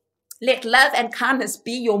motivator. Let love and kindness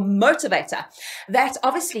be your motivator. That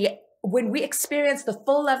obviously, when we experience the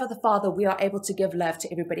full love of the Father, we are able to give love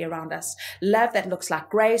to everybody around us. Love that looks like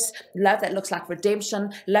grace, love that looks like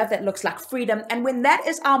redemption, love that looks like freedom. And when that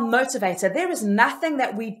is our motivator, there is nothing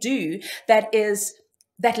that we do that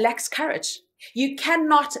lacks courage. You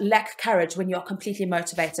cannot lack courage when you're completely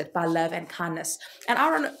motivated by love and kindness. And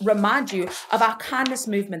I want to remind you of our kindness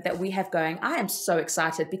movement that we have going. I am so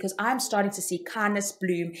excited because I'm starting to see kindness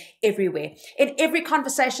bloom everywhere. In every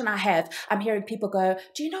conversation I have, I'm hearing people go,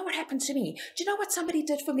 do you know what happened to me? Do you know what somebody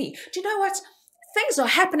did for me? Do you know what? Things are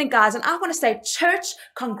happening, guys. And I want to say, church,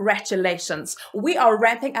 congratulations. We are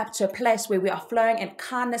ramping up to a place where we are flowing in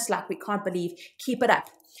kindness like we can't believe. Keep it up.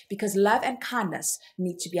 Because love and kindness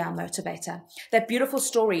need to be our motivator. That beautiful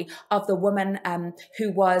story of the woman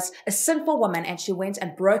who was a sinful woman and she went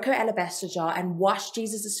and broke her alabaster jar and washed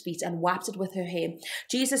Jesus' feet and wiped it with her hair.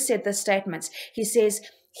 Jesus said this statement. He says,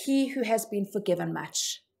 he who has been forgiven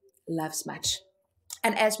much loves much.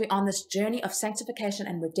 And as we're on this journey of sanctification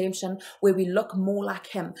and redemption, where we look more like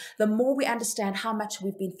him, the more we understand how much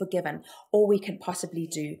we've been forgiven, all we can possibly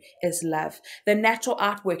do is love. The natural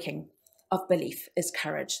outworking of belief is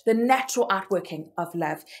courage. The natural outworking of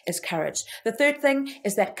love is courage. The third thing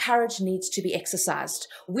is that courage needs to be exercised.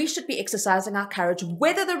 We should be exercising our courage,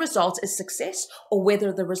 whether the result is success or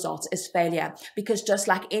whether the result is failure. Because just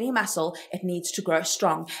like any muscle, it needs to grow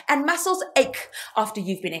strong. And muscles ache after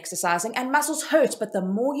you've been exercising, and muscles hurt, but the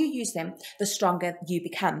more you use them, the stronger you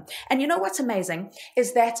become. And you know what's amazing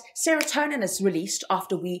is that serotonin is released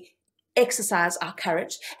after we exercise our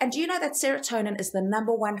courage. And do you know that serotonin is the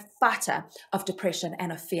 #1 fighter of depression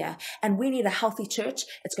and of fear? And we need a healthy church.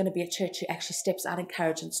 It's going to be a church who actually steps out in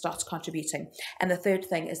courage and starts contributing. And the third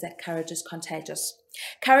thing is that courage is contagious.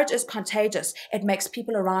 Courage is contagious. It makes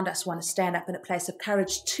people around us want to stand up in a place of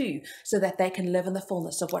courage too, so that they can live in the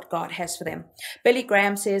fullness of what God has for them. Billy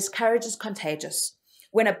Graham says, courage is contagious.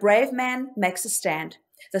 When a brave man makes a stand,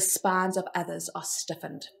 the spines of others are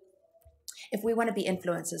stiffened. If we want to be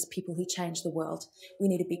influencers, people who change the world, we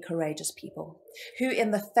need to be courageous people who,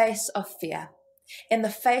 in the face of fear, in the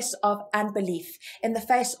face of unbelief, in the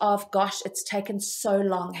face of, gosh, it's taken so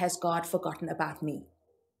long, has God forgotten about me?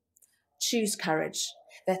 Choose courage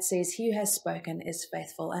that says, he who has spoken is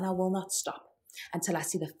faithful, and I will not stop until I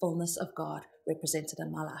see the fullness of God represented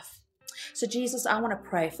in my life. So Jesus, I want to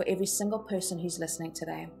pray for every single person who's listening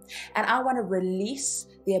today. And I want to release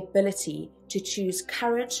the ability to choose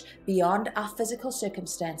courage beyond our physical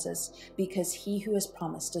circumstances, because he who has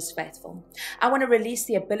promised is faithful. I want to release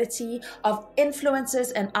the ability of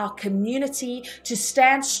influencers in our community to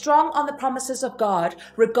stand strong on the promises of God,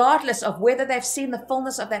 regardless of whether they've seen the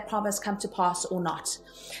fullness of that promise come to pass or not.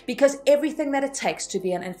 Because everything that it takes to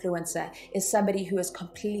be an influencer is somebody who is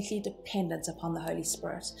completely dependent upon the Holy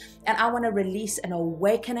Spirit. And I want to release an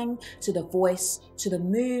awakening to the voice, to the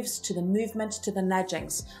moves, to the movement, to the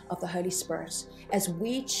nudgings of the Holy Spirit, as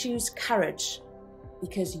we choose courage,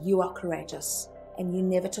 because you are courageous and you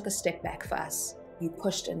never took a step back for us. You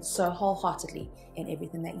pushed in so wholeheartedly in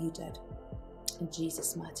everything that you did. in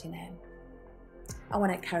Jesus' mighty name. I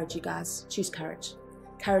want to encourage you guys. Choose courage.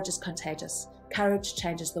 Courage is contagious. Courage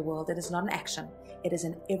changes the world. It is not an action. It is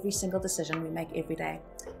in every single decision we make every day.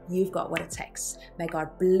 You've got what it takes. May God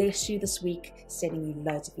bless you this week, sending you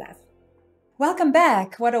loads of love. Welcome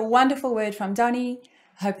back. What a wonderful word from Doni.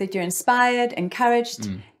 I hope that you're inspired, encouraged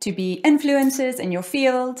to be influencers in your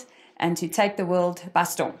field and to take the world by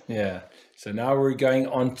storm. Yeah. So now we're going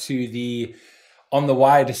on to the On the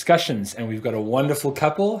Wire discussions, and we've got a wonderful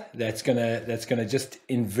couple that's gonna just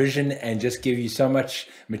envision and just give you so much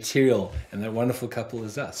material, and that wonderful couple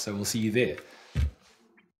is us. So we'll see you there.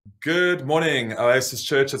 Good morning, Oasis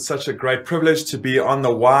Church. It's such a great privilege to be on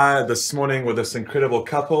the wire this morning with this incredible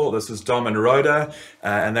couple. This is Dom and Rhoda,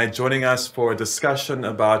 and they're joining us for a discussion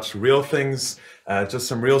about real things, just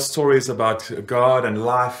some real stories about God and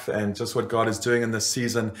life and just what God is doing in this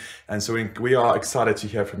season. And so we are excited to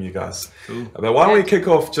hear from you guys. Cool. But why don't we kick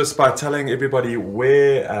off just by telling everybody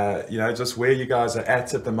where, just where you guys are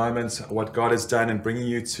at the moment, what God has done in bringing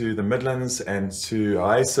you to the Midlands and to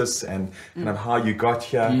Oasis, and kind of how you got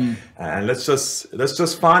here. And let's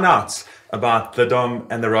just find out about the Dom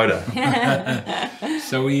and the Rhoda.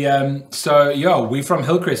 We're from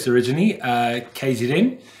Hillcrest originally,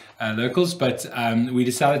 KZN. Locals, but we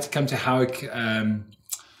decided to come to Howick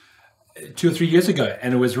 2 or 3 years ago,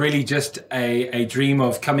 and it was really just a dream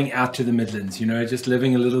of coming out to the Midlands, just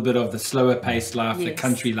living a little bit of the slower paced life, the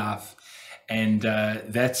country life, and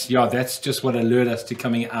that's just what allured us to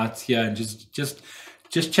coming out here and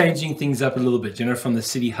just changing things up a little bit, from the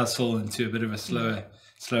city hustle into a bit of a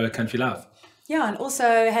slower country life. Yeah, and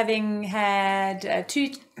also having had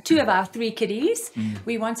two of our 3 kiddies,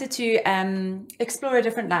 we wanted to explore a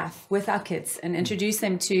different life with our kids and introduce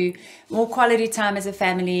them to more quality time as a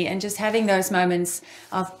family, and just having those moments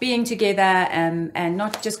of being together and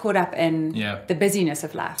not just caught up in the busyness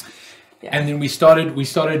of life. Yeah. And then we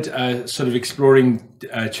started sort of exploring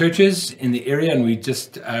churches in the area, and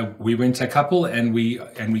we went to a couple, and we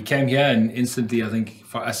came here, and instantly I think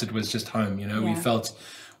for us it was just home.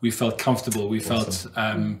 We felt comfortable. We felt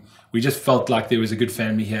we just felt like there was a good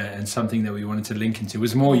family here and something that we wanted to link into. It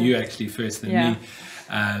was more you actually first than me.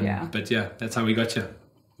 But that's how we got you.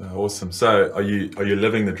 Awesome. So are you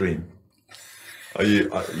living the dream? You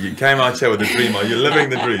came out here with a dream. Are you living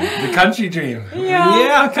the dream? The country dream.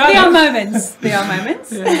 Yeah, kind there of. There are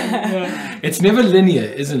moments. It's never linear,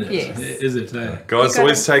 isn't it? Yes. Is it? God's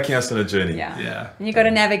always taking us on a journey. Yeah. And you've got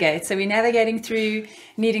to navigate. So we're navigating through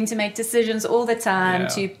needing to make decisions all the time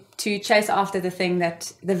to chase after the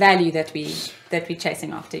value that we're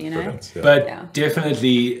chasing after, Brilliant, But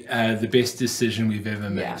definitely the best decision we've ever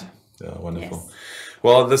made. Yeah, wonderful. Yes.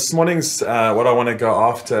 Well, this morning's what I want to go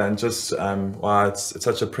after, and just why it's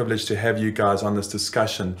such a privilege to have you guys on this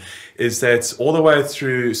discussion, is that all the way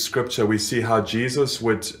through Scripture we see how Jesus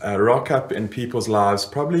would rock up in people's lives,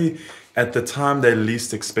 probably at the time they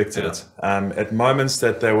least expected it, at moments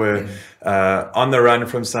that they were on the run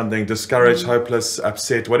from something, discouraged, hopeless,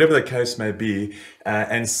 upset, whatever the case may be,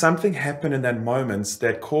 and something happened in that moment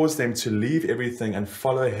that caused them to leave everything and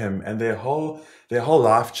follow him, and their whole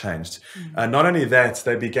life changed. Not only that,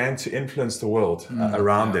 they began to influence the world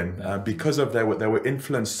around them because of they were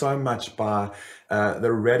influenced so much by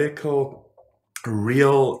the radical,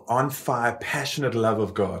 real, on fire, passionate love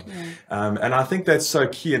of God. And I think that's so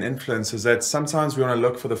key in influence, is that sometimes we want to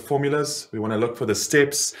look for the formulas, we want to look for the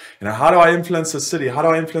steps, how do I influence a city, how do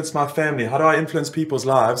I influence my family, how do I influence people's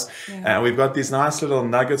lives? And we've got these nice little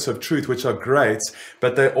nuggets of truth which are great,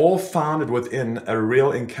 but they're all founded within a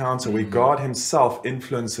real encounter where God himself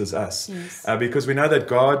influences us. Because we know that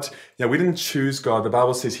God, we didn't choose God, the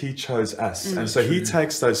Bible says he chose us, and so he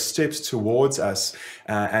takes those steps towards us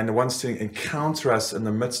and wants to encounter us in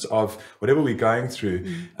the midst of whatever we're going through.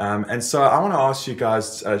 And so I want to ask you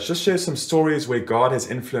guys, just share some stories where God has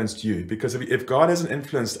influenced you, because if God hasn't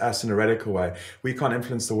influenced us in a radical way, we can't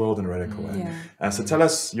influence the world in a radical way. So tell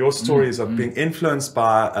us your stories of being influenced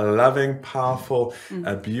by a loving, powerful,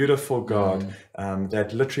 a beautiful God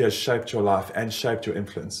that literally has shaped your life and shaped your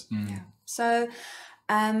influence. So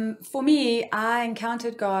for me, I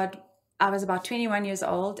encountered God. I was about 21 years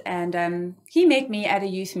old, and he met me at a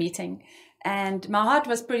youth meeting, and my heart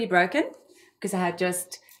was pretty broken because I had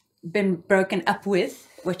just been broken up with,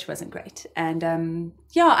 which wasn't great. And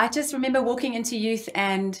I just remember walking into youth,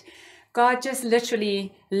 and God just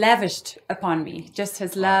literally lavished upon me just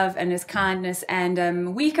his love and his kindness,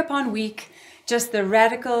 and week upon week, just the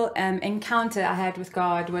radical encounter I had with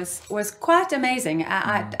God was quite amazing.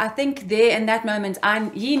 I think there in that moment,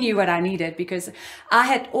 he knew what I needed, because I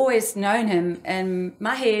had always known him in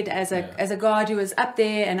my head as a God who was up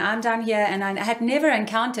there and I'm down here, and I had never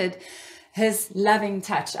encountered his loving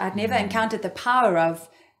touch. I'd never encountered the power of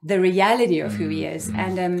the reality of who he is.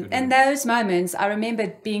 And in those moments, I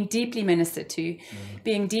remember being deeply ministered to,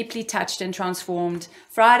 being deeply touched and transformed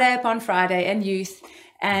Friday upon Friday in youth.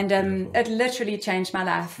 And it literally changed my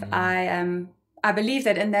life. I believe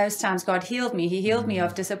that in those times, God healed me. He healed me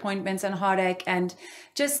of disappointments and heartache and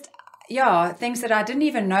just, things that I didn't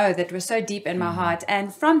even know that were so deep in my heart.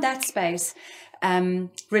 And from that space,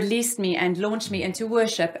 released me and launched me into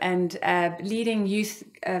worship and leading youth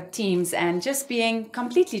teams and just being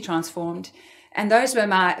completely transformed. And those were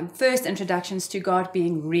my first introductions to God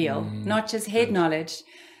being real, not just head knowledge,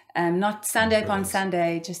 not Sunday upon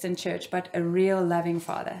Sunday just in church, but a real loving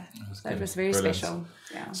Father. That was very special.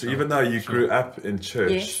 Yeah. So even though you grew up in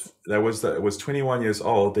church, Yes. it was 21 years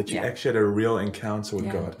old that you actually had a real encounter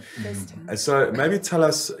with God. First time. And so maybe tell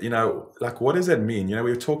us, like, what does that mean?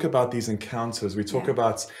 We talk about these encounters. We talk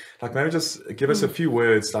about, like, maybe just give us a few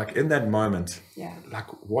words, like, in that moment, like,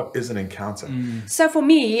 what is an encounter? So for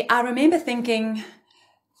me, I remember thinking,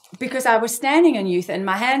 because I was standing in youth and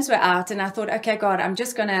my hands were out and I thought, okay, God, I'm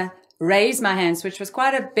just going to raise my hands, which was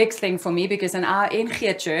quite a big thing for me because in our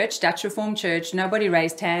NG church, Dutch Reformed Church, nobody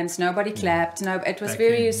raised hands, nobody clapped. No, it was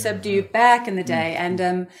very subdued back in the day. And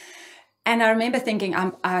I remember thinking,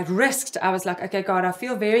 I was like, okay, God, I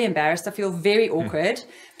feel very embarrassed. I feel very awkward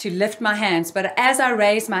to lift my hands. But as I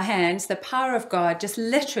raised my hands, the power of God just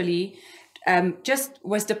literally just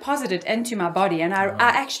was deposited into my body. And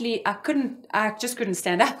I just couldn't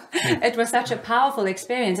stand up. It was such a powerful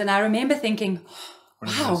experience. And I remember thinking,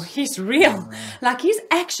 wow, he's real. Like he's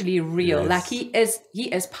actually real. Like he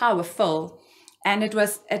is powerful. And it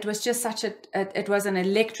was just such it was an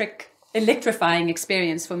electrifying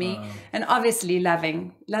experience for me. And obviously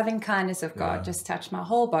loving kindness of God just touched my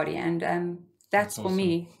whole body. And that's for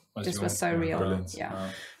me, just was so real. Brilliant. Yeah.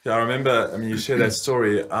 I remember, you share that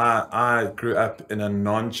story. I grew up in a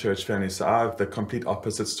non-church family, so I have the complete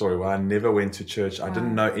opposite story where I never went to church. I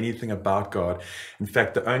didn't know anything about God. In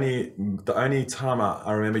fact, the only time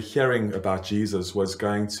I remember hearing about Jesus was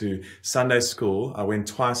going to Sunday school. I went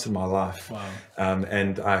twice in my life.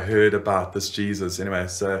 And I heard about this Jesus. Anyway,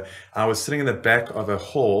 so I was sitting in the back of a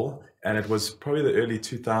hall, and it was probably the early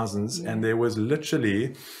 2000s, and there was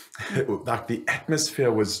literally, like, the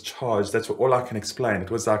atmosphere was charged. That's all I can explain. It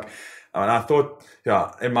was like, and I thought,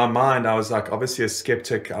 in my mind, I was like, obviously a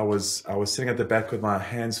skeptic. I was sitting at the back with my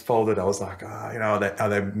hands folded. I was like, are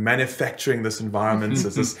they manufacturing this environment?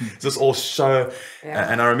 Is this all show?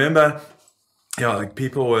 And I remember, like,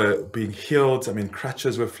 people were being healed.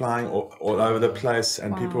 Crutches were flying all over the place,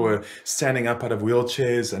 and people were standing up out of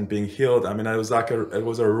wheelchairs and being healed. It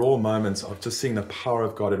was a raw moment of just seeing the power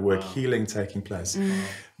of God at work, healing taking place.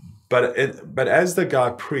 But as the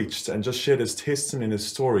guy preached and just shared his testimony and his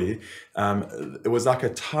story, it was like a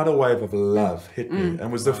tidal wave of love hit me. And it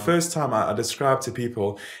was the first time I described to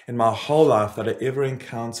people in my whole life that I ever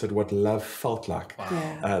encountered what love felt like.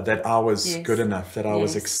 That I was good enough, that I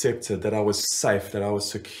was accepted, that I was safe, that I was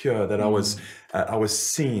secure, that I was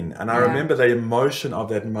seen. And I remember the emotion of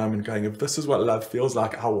that moment going, if this is what love feels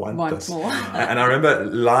like, I want this. More. And I remember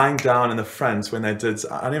lying down in the front when they did,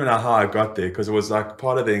 I don't even know how I got there, because it was like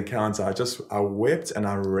part of the encounter. I wept and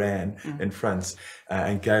I ran in front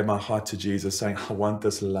and gave my heart to Jesus, saying, I want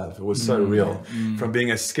this love. It was so real. From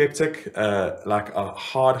being a skeptic, like a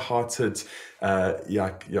hard-hearted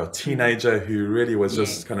teenager who really was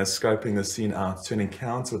just kind of scoping the scene out, to an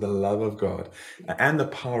encounter with the love of God and the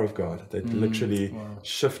power of God that literally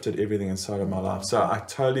shifted everything inside of my life. So I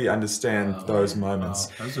totally understand those moments.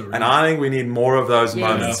 And I think we need more of those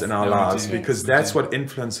moments in our lives, because that's what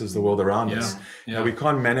influences the world around us. We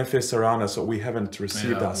can't manifest around us what we haven't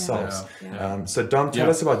received ourselves. So Don,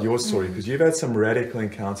 tell us about your story, because you've had some radical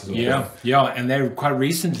encounters with God. And they're quite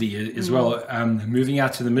recently as well. Moving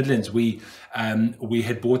out to the Midlands, we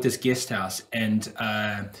had bought this guest house, and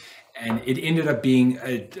it ended up being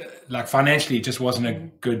like financially it just wasn't a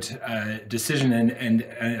good decision, and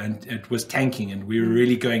it was tanking, and we were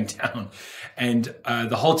really going down. And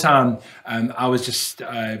the whole time I was just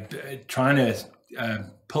trying to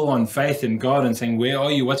pull on faith in God and saying, where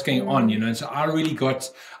are you? What's going on? And so I really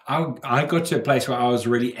I got to a place where I was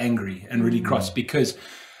really angry and really cross, because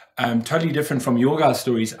totally different from your guys'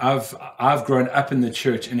 stories. I've grown up in the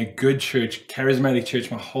church, in a good church, charismatic church,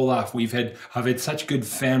 my whole life. I've had such good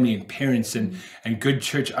family and parents and good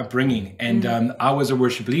church upbringing. And I was a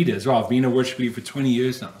worship leader as well. I've been a worship leader for 20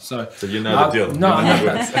 years now. So you know the deal. No,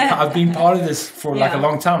 I've been part of this for like a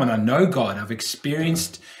long time, and I know God. I've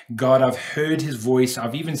experienced God. I've heard His voice.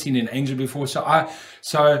 I've even seen an angel before. So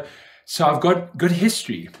I've got good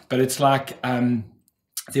history, but it's like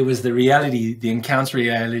there was the reality, the encounter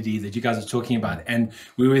reality that you guys are talking about. And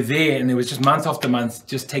we were there, and it was just month after month,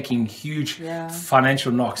 just taking huge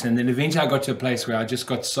financial knocks. And then eventually I got to a place where I just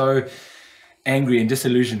got so angry and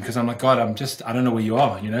disillusioned, because I'm like, God, I don't know where you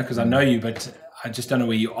are, you know, because I know you, but I just don't know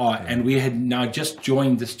where you are. And we had now just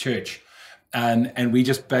joined this church. And we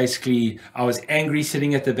just basically, I was angry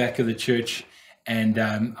sitting at the back of the church, and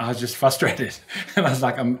I was just frustrated. And I was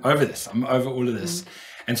like, I'm over this. I'm over all of this.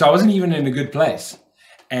 And so I wasn't even in a good place.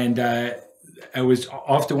 And it was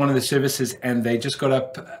after one of the services, and they just got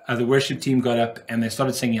up, the worship team got up, and they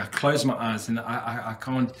started singing. I closed my eyes, and I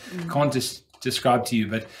can't describe to you,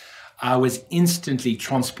 but I was instantly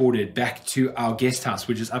transported back to our guest house,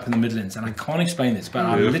 which is up in the Midlands. And I can't explain this, but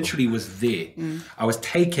I literally was there. I was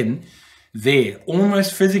taken there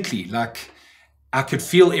almost physically, like I could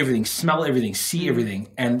feel everything, smell everything, see everything.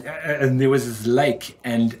 And there was this lake,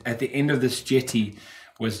 and at the end of this jetty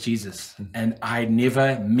was Jesus. And I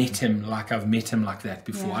never met him like I've met him like that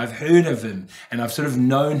before. I've heard of him, and I've sort of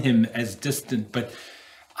known him as distant, but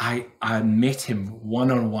I met him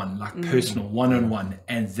one-on-one, like personal, one-on-one.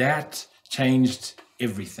 And that changed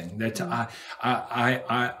everything. That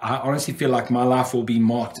I honestly feel like my life will be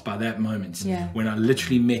marked by that moment when I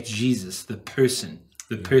literally met Jesus, the person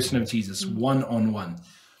of Jesus, one-on-one.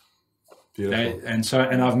 Beautiful.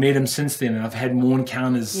 And I've met him since then, and I've had more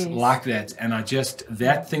encounters like that. And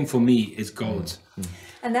that thing for me is gold.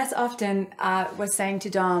 And that's often, I was saying to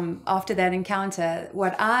Dom after that encounter,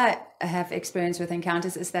 what I have experienced with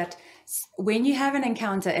encounters is that when you have an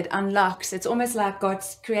encounter, it unlocks, it's almost like God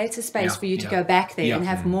creates a space for you to go back there and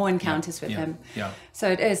have more encounters with him.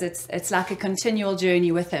 So it's like a continual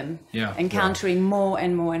journey with him, encountering more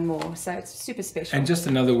and more and more. So it's super special. And just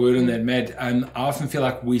another word on that, Matt, I often feel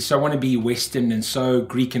like we so want to be Western and so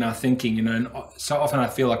Greek in our thinking, you know, and so often I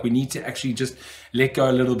feel like we need to actually just let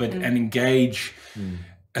go a little bit and engage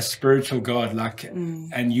a spiritual God, like,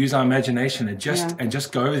 and use our imagination and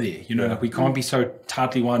just go there, you know, like we can't be so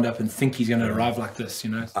tightly wound up and think he's going to arrive like this,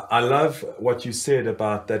 you know. I love what you said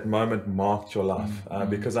about that moment marked your life,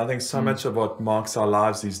 because I think so much of what marks our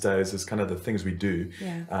lives these days is kind of the things we do,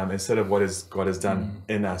 instead of what God has done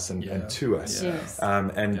in us and to us.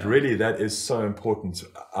 And really that is so important.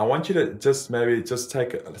 I want you to just maybe just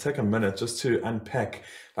take a minute just to unpack,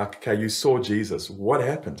 like, okay, you saw Jesus, what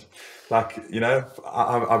happened? Like, you know,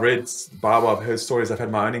 I've read Bible, I've heard stories, I've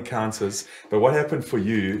had my own encounters, but what happened for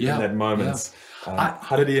you in that moment?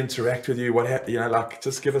 How did he interact with you? What happened? You know, like,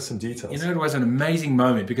 just give us some details. You know, it was an amazing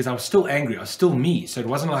moment because I was still angry. I was still me. So it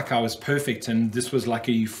wasn't like I was perfect and this was like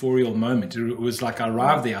a euphorial moment. It was like I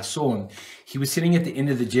arrived there, I saw him. He was sitting at the end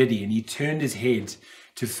of the jetty and he turned his head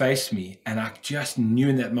to face me. And I just knew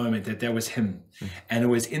in that moment that was him. And it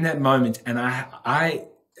was in that moment. And I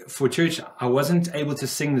for church, I wasn't able to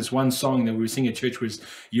sing this one song that we were singing at church, was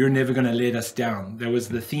 "You're Never Gonna Let Us Down." That was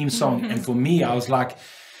the theme song. And for me, I was like,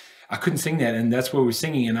 I couldn't sing that. And that's what we were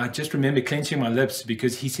singing. And I just remember clenching my lips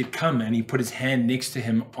because he said, come. And he put his hand next to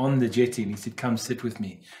him on the jetty. And he said, come sit with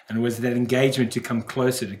me. And it was that engagement to come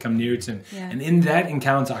closer, to come nearer to him. And in that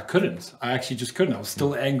encounter, I couldn't. I actually just couldn't. I was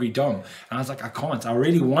still angry Dom. And I was like, I can't. I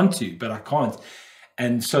really want to, but I can't.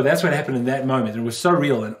 And so that's what happened in that moment. It was so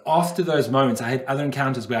real. And after those moments, I had other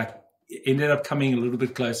encounters where I ended up coming a little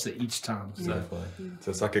bit closer each time. So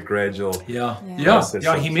it's like a gradual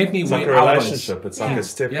process. He met me. It's like a relationship. It's like a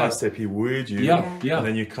step by step. He wooed you, and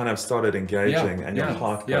then you kind of started engaging, and your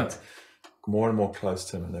heart got more and more close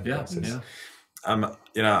to him in that process.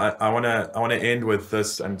 You know, I want to end with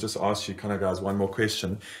this and just ask you, kind of guys, one more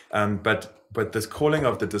question. But this calling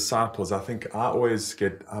of the disciples, I think I always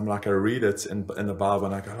I read it in the Bible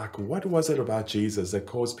and I go like, what was it about Jesus that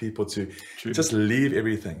caused people to just leave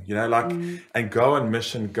everything, you know, like, and go on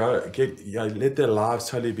mission, let their lives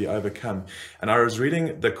totally be overcome. And I was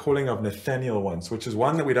reading the calling of Nathaniel once, which is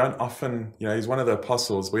one that we don't often, you know, he's one of the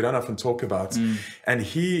apostles we don't often talk about. And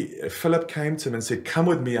Philip came to him and said, come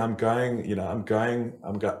with me, I've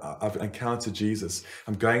encountered Jesus.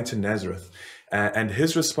 I'm going to Nazareth. And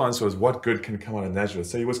his response was, what good can come out of Nazareth?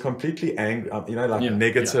 So he was completely angry, you know, like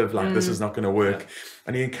negative, like this is not going to work.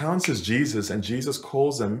 And he encounters Jesus, and Jesus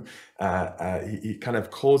calls him, he kind of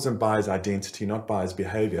calls him by his identity, not by his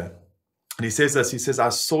behavior. And he says this, he says, I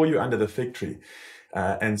saw you under the fig tree.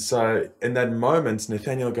 And so in that moment,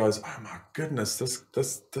 Nathaniel goes, oh my goodness,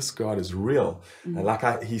 this God is real.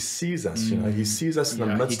 And he sees us, you know, he sees us in the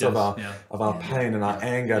midst of our pain and our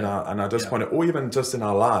anger and our disappointment, or even just in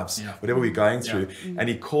our lives, whatever we're going through. And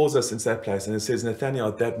he calls us into that place. And it says, Nathaniel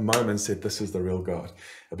at that moment said, this is the real God.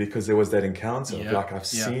 Because there was that encounter of like, I've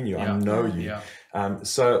seen you, I know you.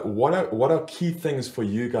 So what are key things for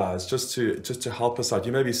you guys just to help us out?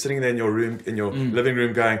 You may be sitting there in your room, in your living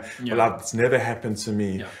room going, well, it's never happened to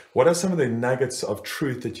me. Yeah. What are some of the nuggets of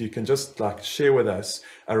truth that you can just like share with us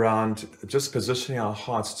around just positioning our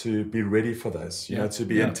hearts to be ready for this, you know, to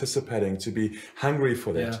be anticipating, to be hungry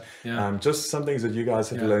for that? Just some things that you guys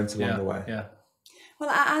have learned along the way. Yeah.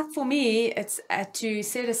 Well, for me, it's to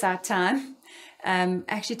set aside time,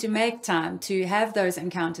 actually to make time to have those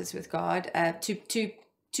encounters with God,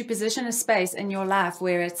 to position a space in your life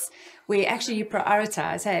where actually you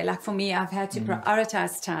prioritize. Hey, like for me, I've had to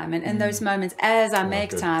prioritize time, and in those moments, as I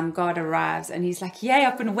make time, God arrives, and He's like, "Yay,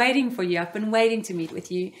 I've been waiting for you. I've been waiting to meet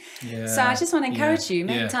with you." Yeah. So I just want to encourage you: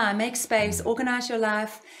 make time, make space, organize your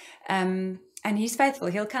life, and He's faithful.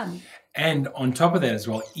 He'll come. And on top of that as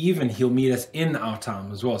well, even He'll meet us in our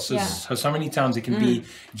time as well. So many times it can be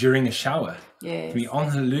during a shower. Yes. It can be on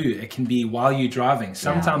the loo. It can be while you're driving.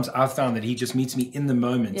 Sometimes I've found that He just meets me in the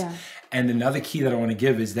moment. Yeah. And another key that I want to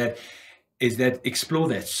give is that explore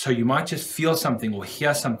that. So you might just feel something or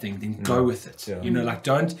hear something, then go with it. Yeah. You know, like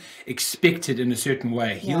don't expect it in a certain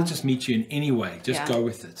way. He'll just meet you in any way. Just go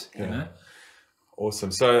with it. You know?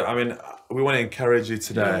 Awesome. So, I mean, we want to encourage you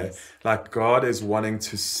today. Like God is wanting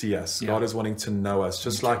to see us. God is wanting to know us,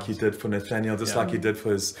 just like He did for Nathaniel, just like He did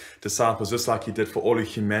for His disciples, just like He did for all of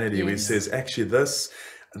humanity. Where He says, actually,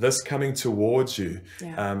 this coming towards you,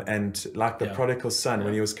 and like the prodigal son,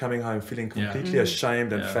 when he was coming home feeling completely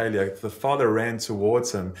ashamed and failure, the father ran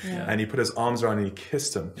towards him and he put his arms around him and he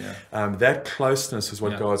kissed him. That closeness is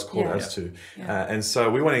what God's called us to. And so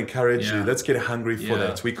we want to encourage you, let's get hungry for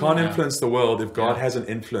that. We can't influence the world if God hasn't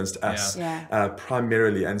influenced us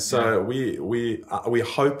primarily. And so we're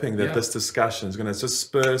hoping that this discussion is going to just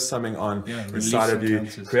spur something on inside of you,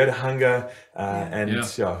 create a hunger, and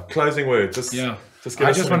closing word,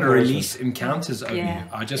 I just want to release encounters over you.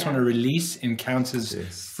 I just want to release encounters,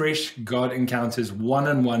 fresh God encounters,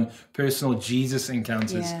 one-on-one personal Jesus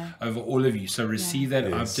encounters over all of you. So receive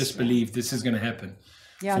that. I just believe this is going to happen.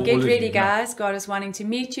 Yeah, get ready, guys. God is wanting to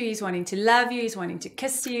meet you. He's wanting to love you. He's wanting to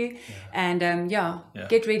kiss you. And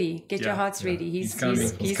get ready. Get your hearts ready. He's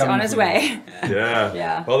on his way.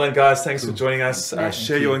 Well then, guys, thanks for joining us.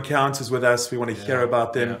 Share your encounters with us. We want to hear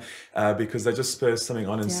about them because they just spur something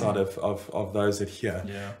on inside of those that hear.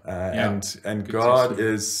 And God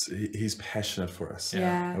He's passionate for us.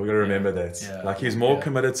 And we've got to remember that. Like He's more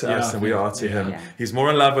committed to us than we are to Him. He's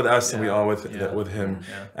more in love with us than we are with Him.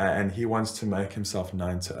 And He wants to make Himself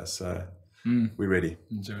known to us. So we're ready.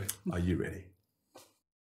 Enjoy. Are you ready?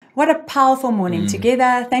 What a powerful morning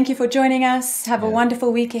together. Thank you for joining us. Have a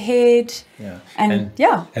wonderful week ahead. And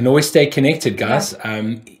always stay connected, guys.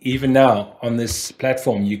 Even now on this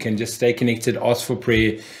platform, you can just stay connected, ask for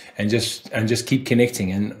prayer, and just keep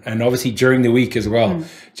connecting. And obviously during the week as well,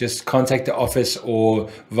 just contact the office or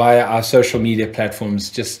via our social media platforms.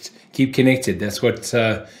 Just keep connected. That's what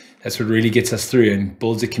really gets us through and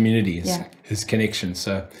builds a community. Is connection.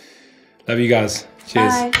 So love you guys.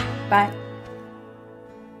 Cheers. Bye.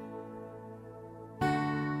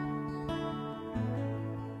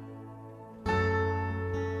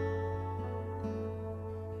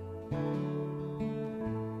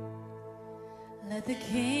 Let the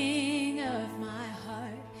King of my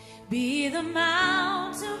heart be the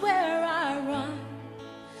mountain where I run,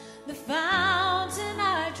 the fountain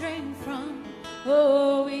I drink from.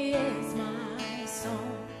 Oh, He is my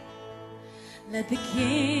song. Let the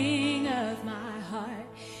King of my heart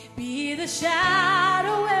be the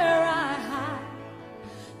shadow where I hide,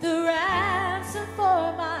 the ransom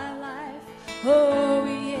for my life. Oh,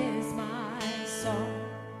 He is my song.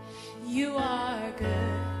 You are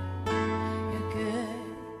good. You're good.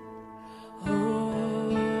 Oh,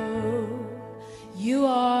 you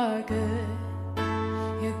are good.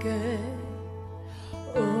 You're good.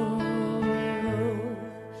 Oh,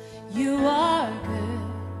 you are good.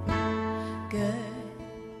 Good.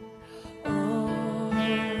 Oh,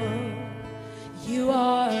 you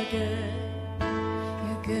are good.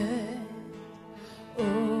 You're good.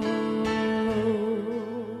 Oh,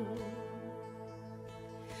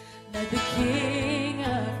 let the King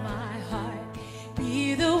of my heart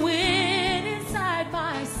be the wind inside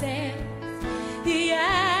my sails, the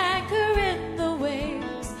anchor in the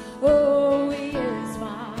waves. Oh, He is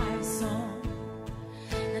my song.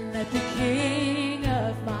 And let the King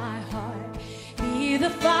of my heart be the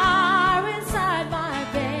fire inside my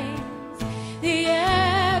veins, the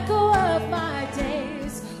echo of my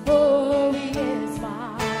days. Oh, He is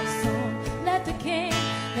my song. Let the King of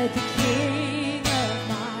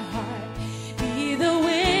my heart be the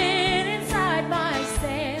wind inside my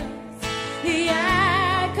sails, the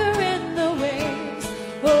anchor in the waves.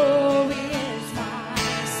 Oh, He is my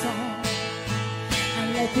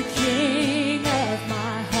the King